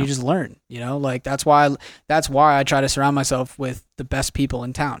 Yeah, because then you just learn. Like that's why I try to surround myself with the best people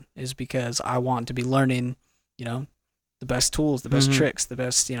in town. Is because I want to be learning, the best tools, the best tricks, the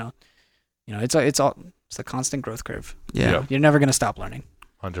best, it's It's the constant growth curve. Yeah. You're never going to stop learning.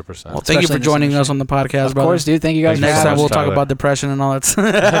 100%. Well, thank you for joining us on the podcast, brother. Of course, dude. Thank you guys. Next time we'll talk about depression and all that.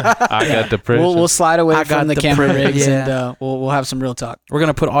 I got depression. We'll slide away from the camera rigs and we'll have some real talk. We're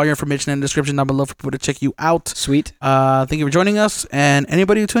gonna put all your information in the description down below for people to check you out. Sweet. Thank you for joining us, and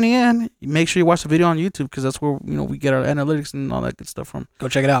anybody tuning in, make sure you watch the video on YouTube because that's where we get our analytics and all that good stuff from. Go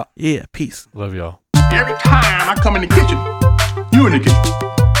check it out. Yeah, peace. Love y'all. Every time I come in the kitchen, you in the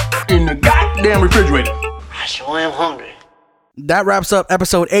kitchen, in the goddamn refrigerator. I sure am hungry. That wraps up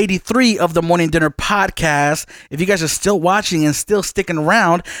episode 83 of the Morning Dinner Podcast. If you guys are still watching and still sticking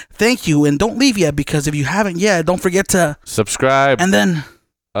around, thank you. And don't leave yet, because if you haven't yet, don't forget to subscribe and then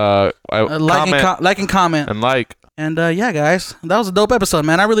like and comment. And like. And yeah, guys, that was a dope episode,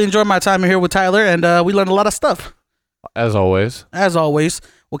 man. I really enjoyed my time here with Tyler, and we learned a lot of stuff. As always.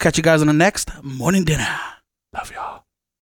 We'll catch you guys on the next Morning Dinner. Love y'all.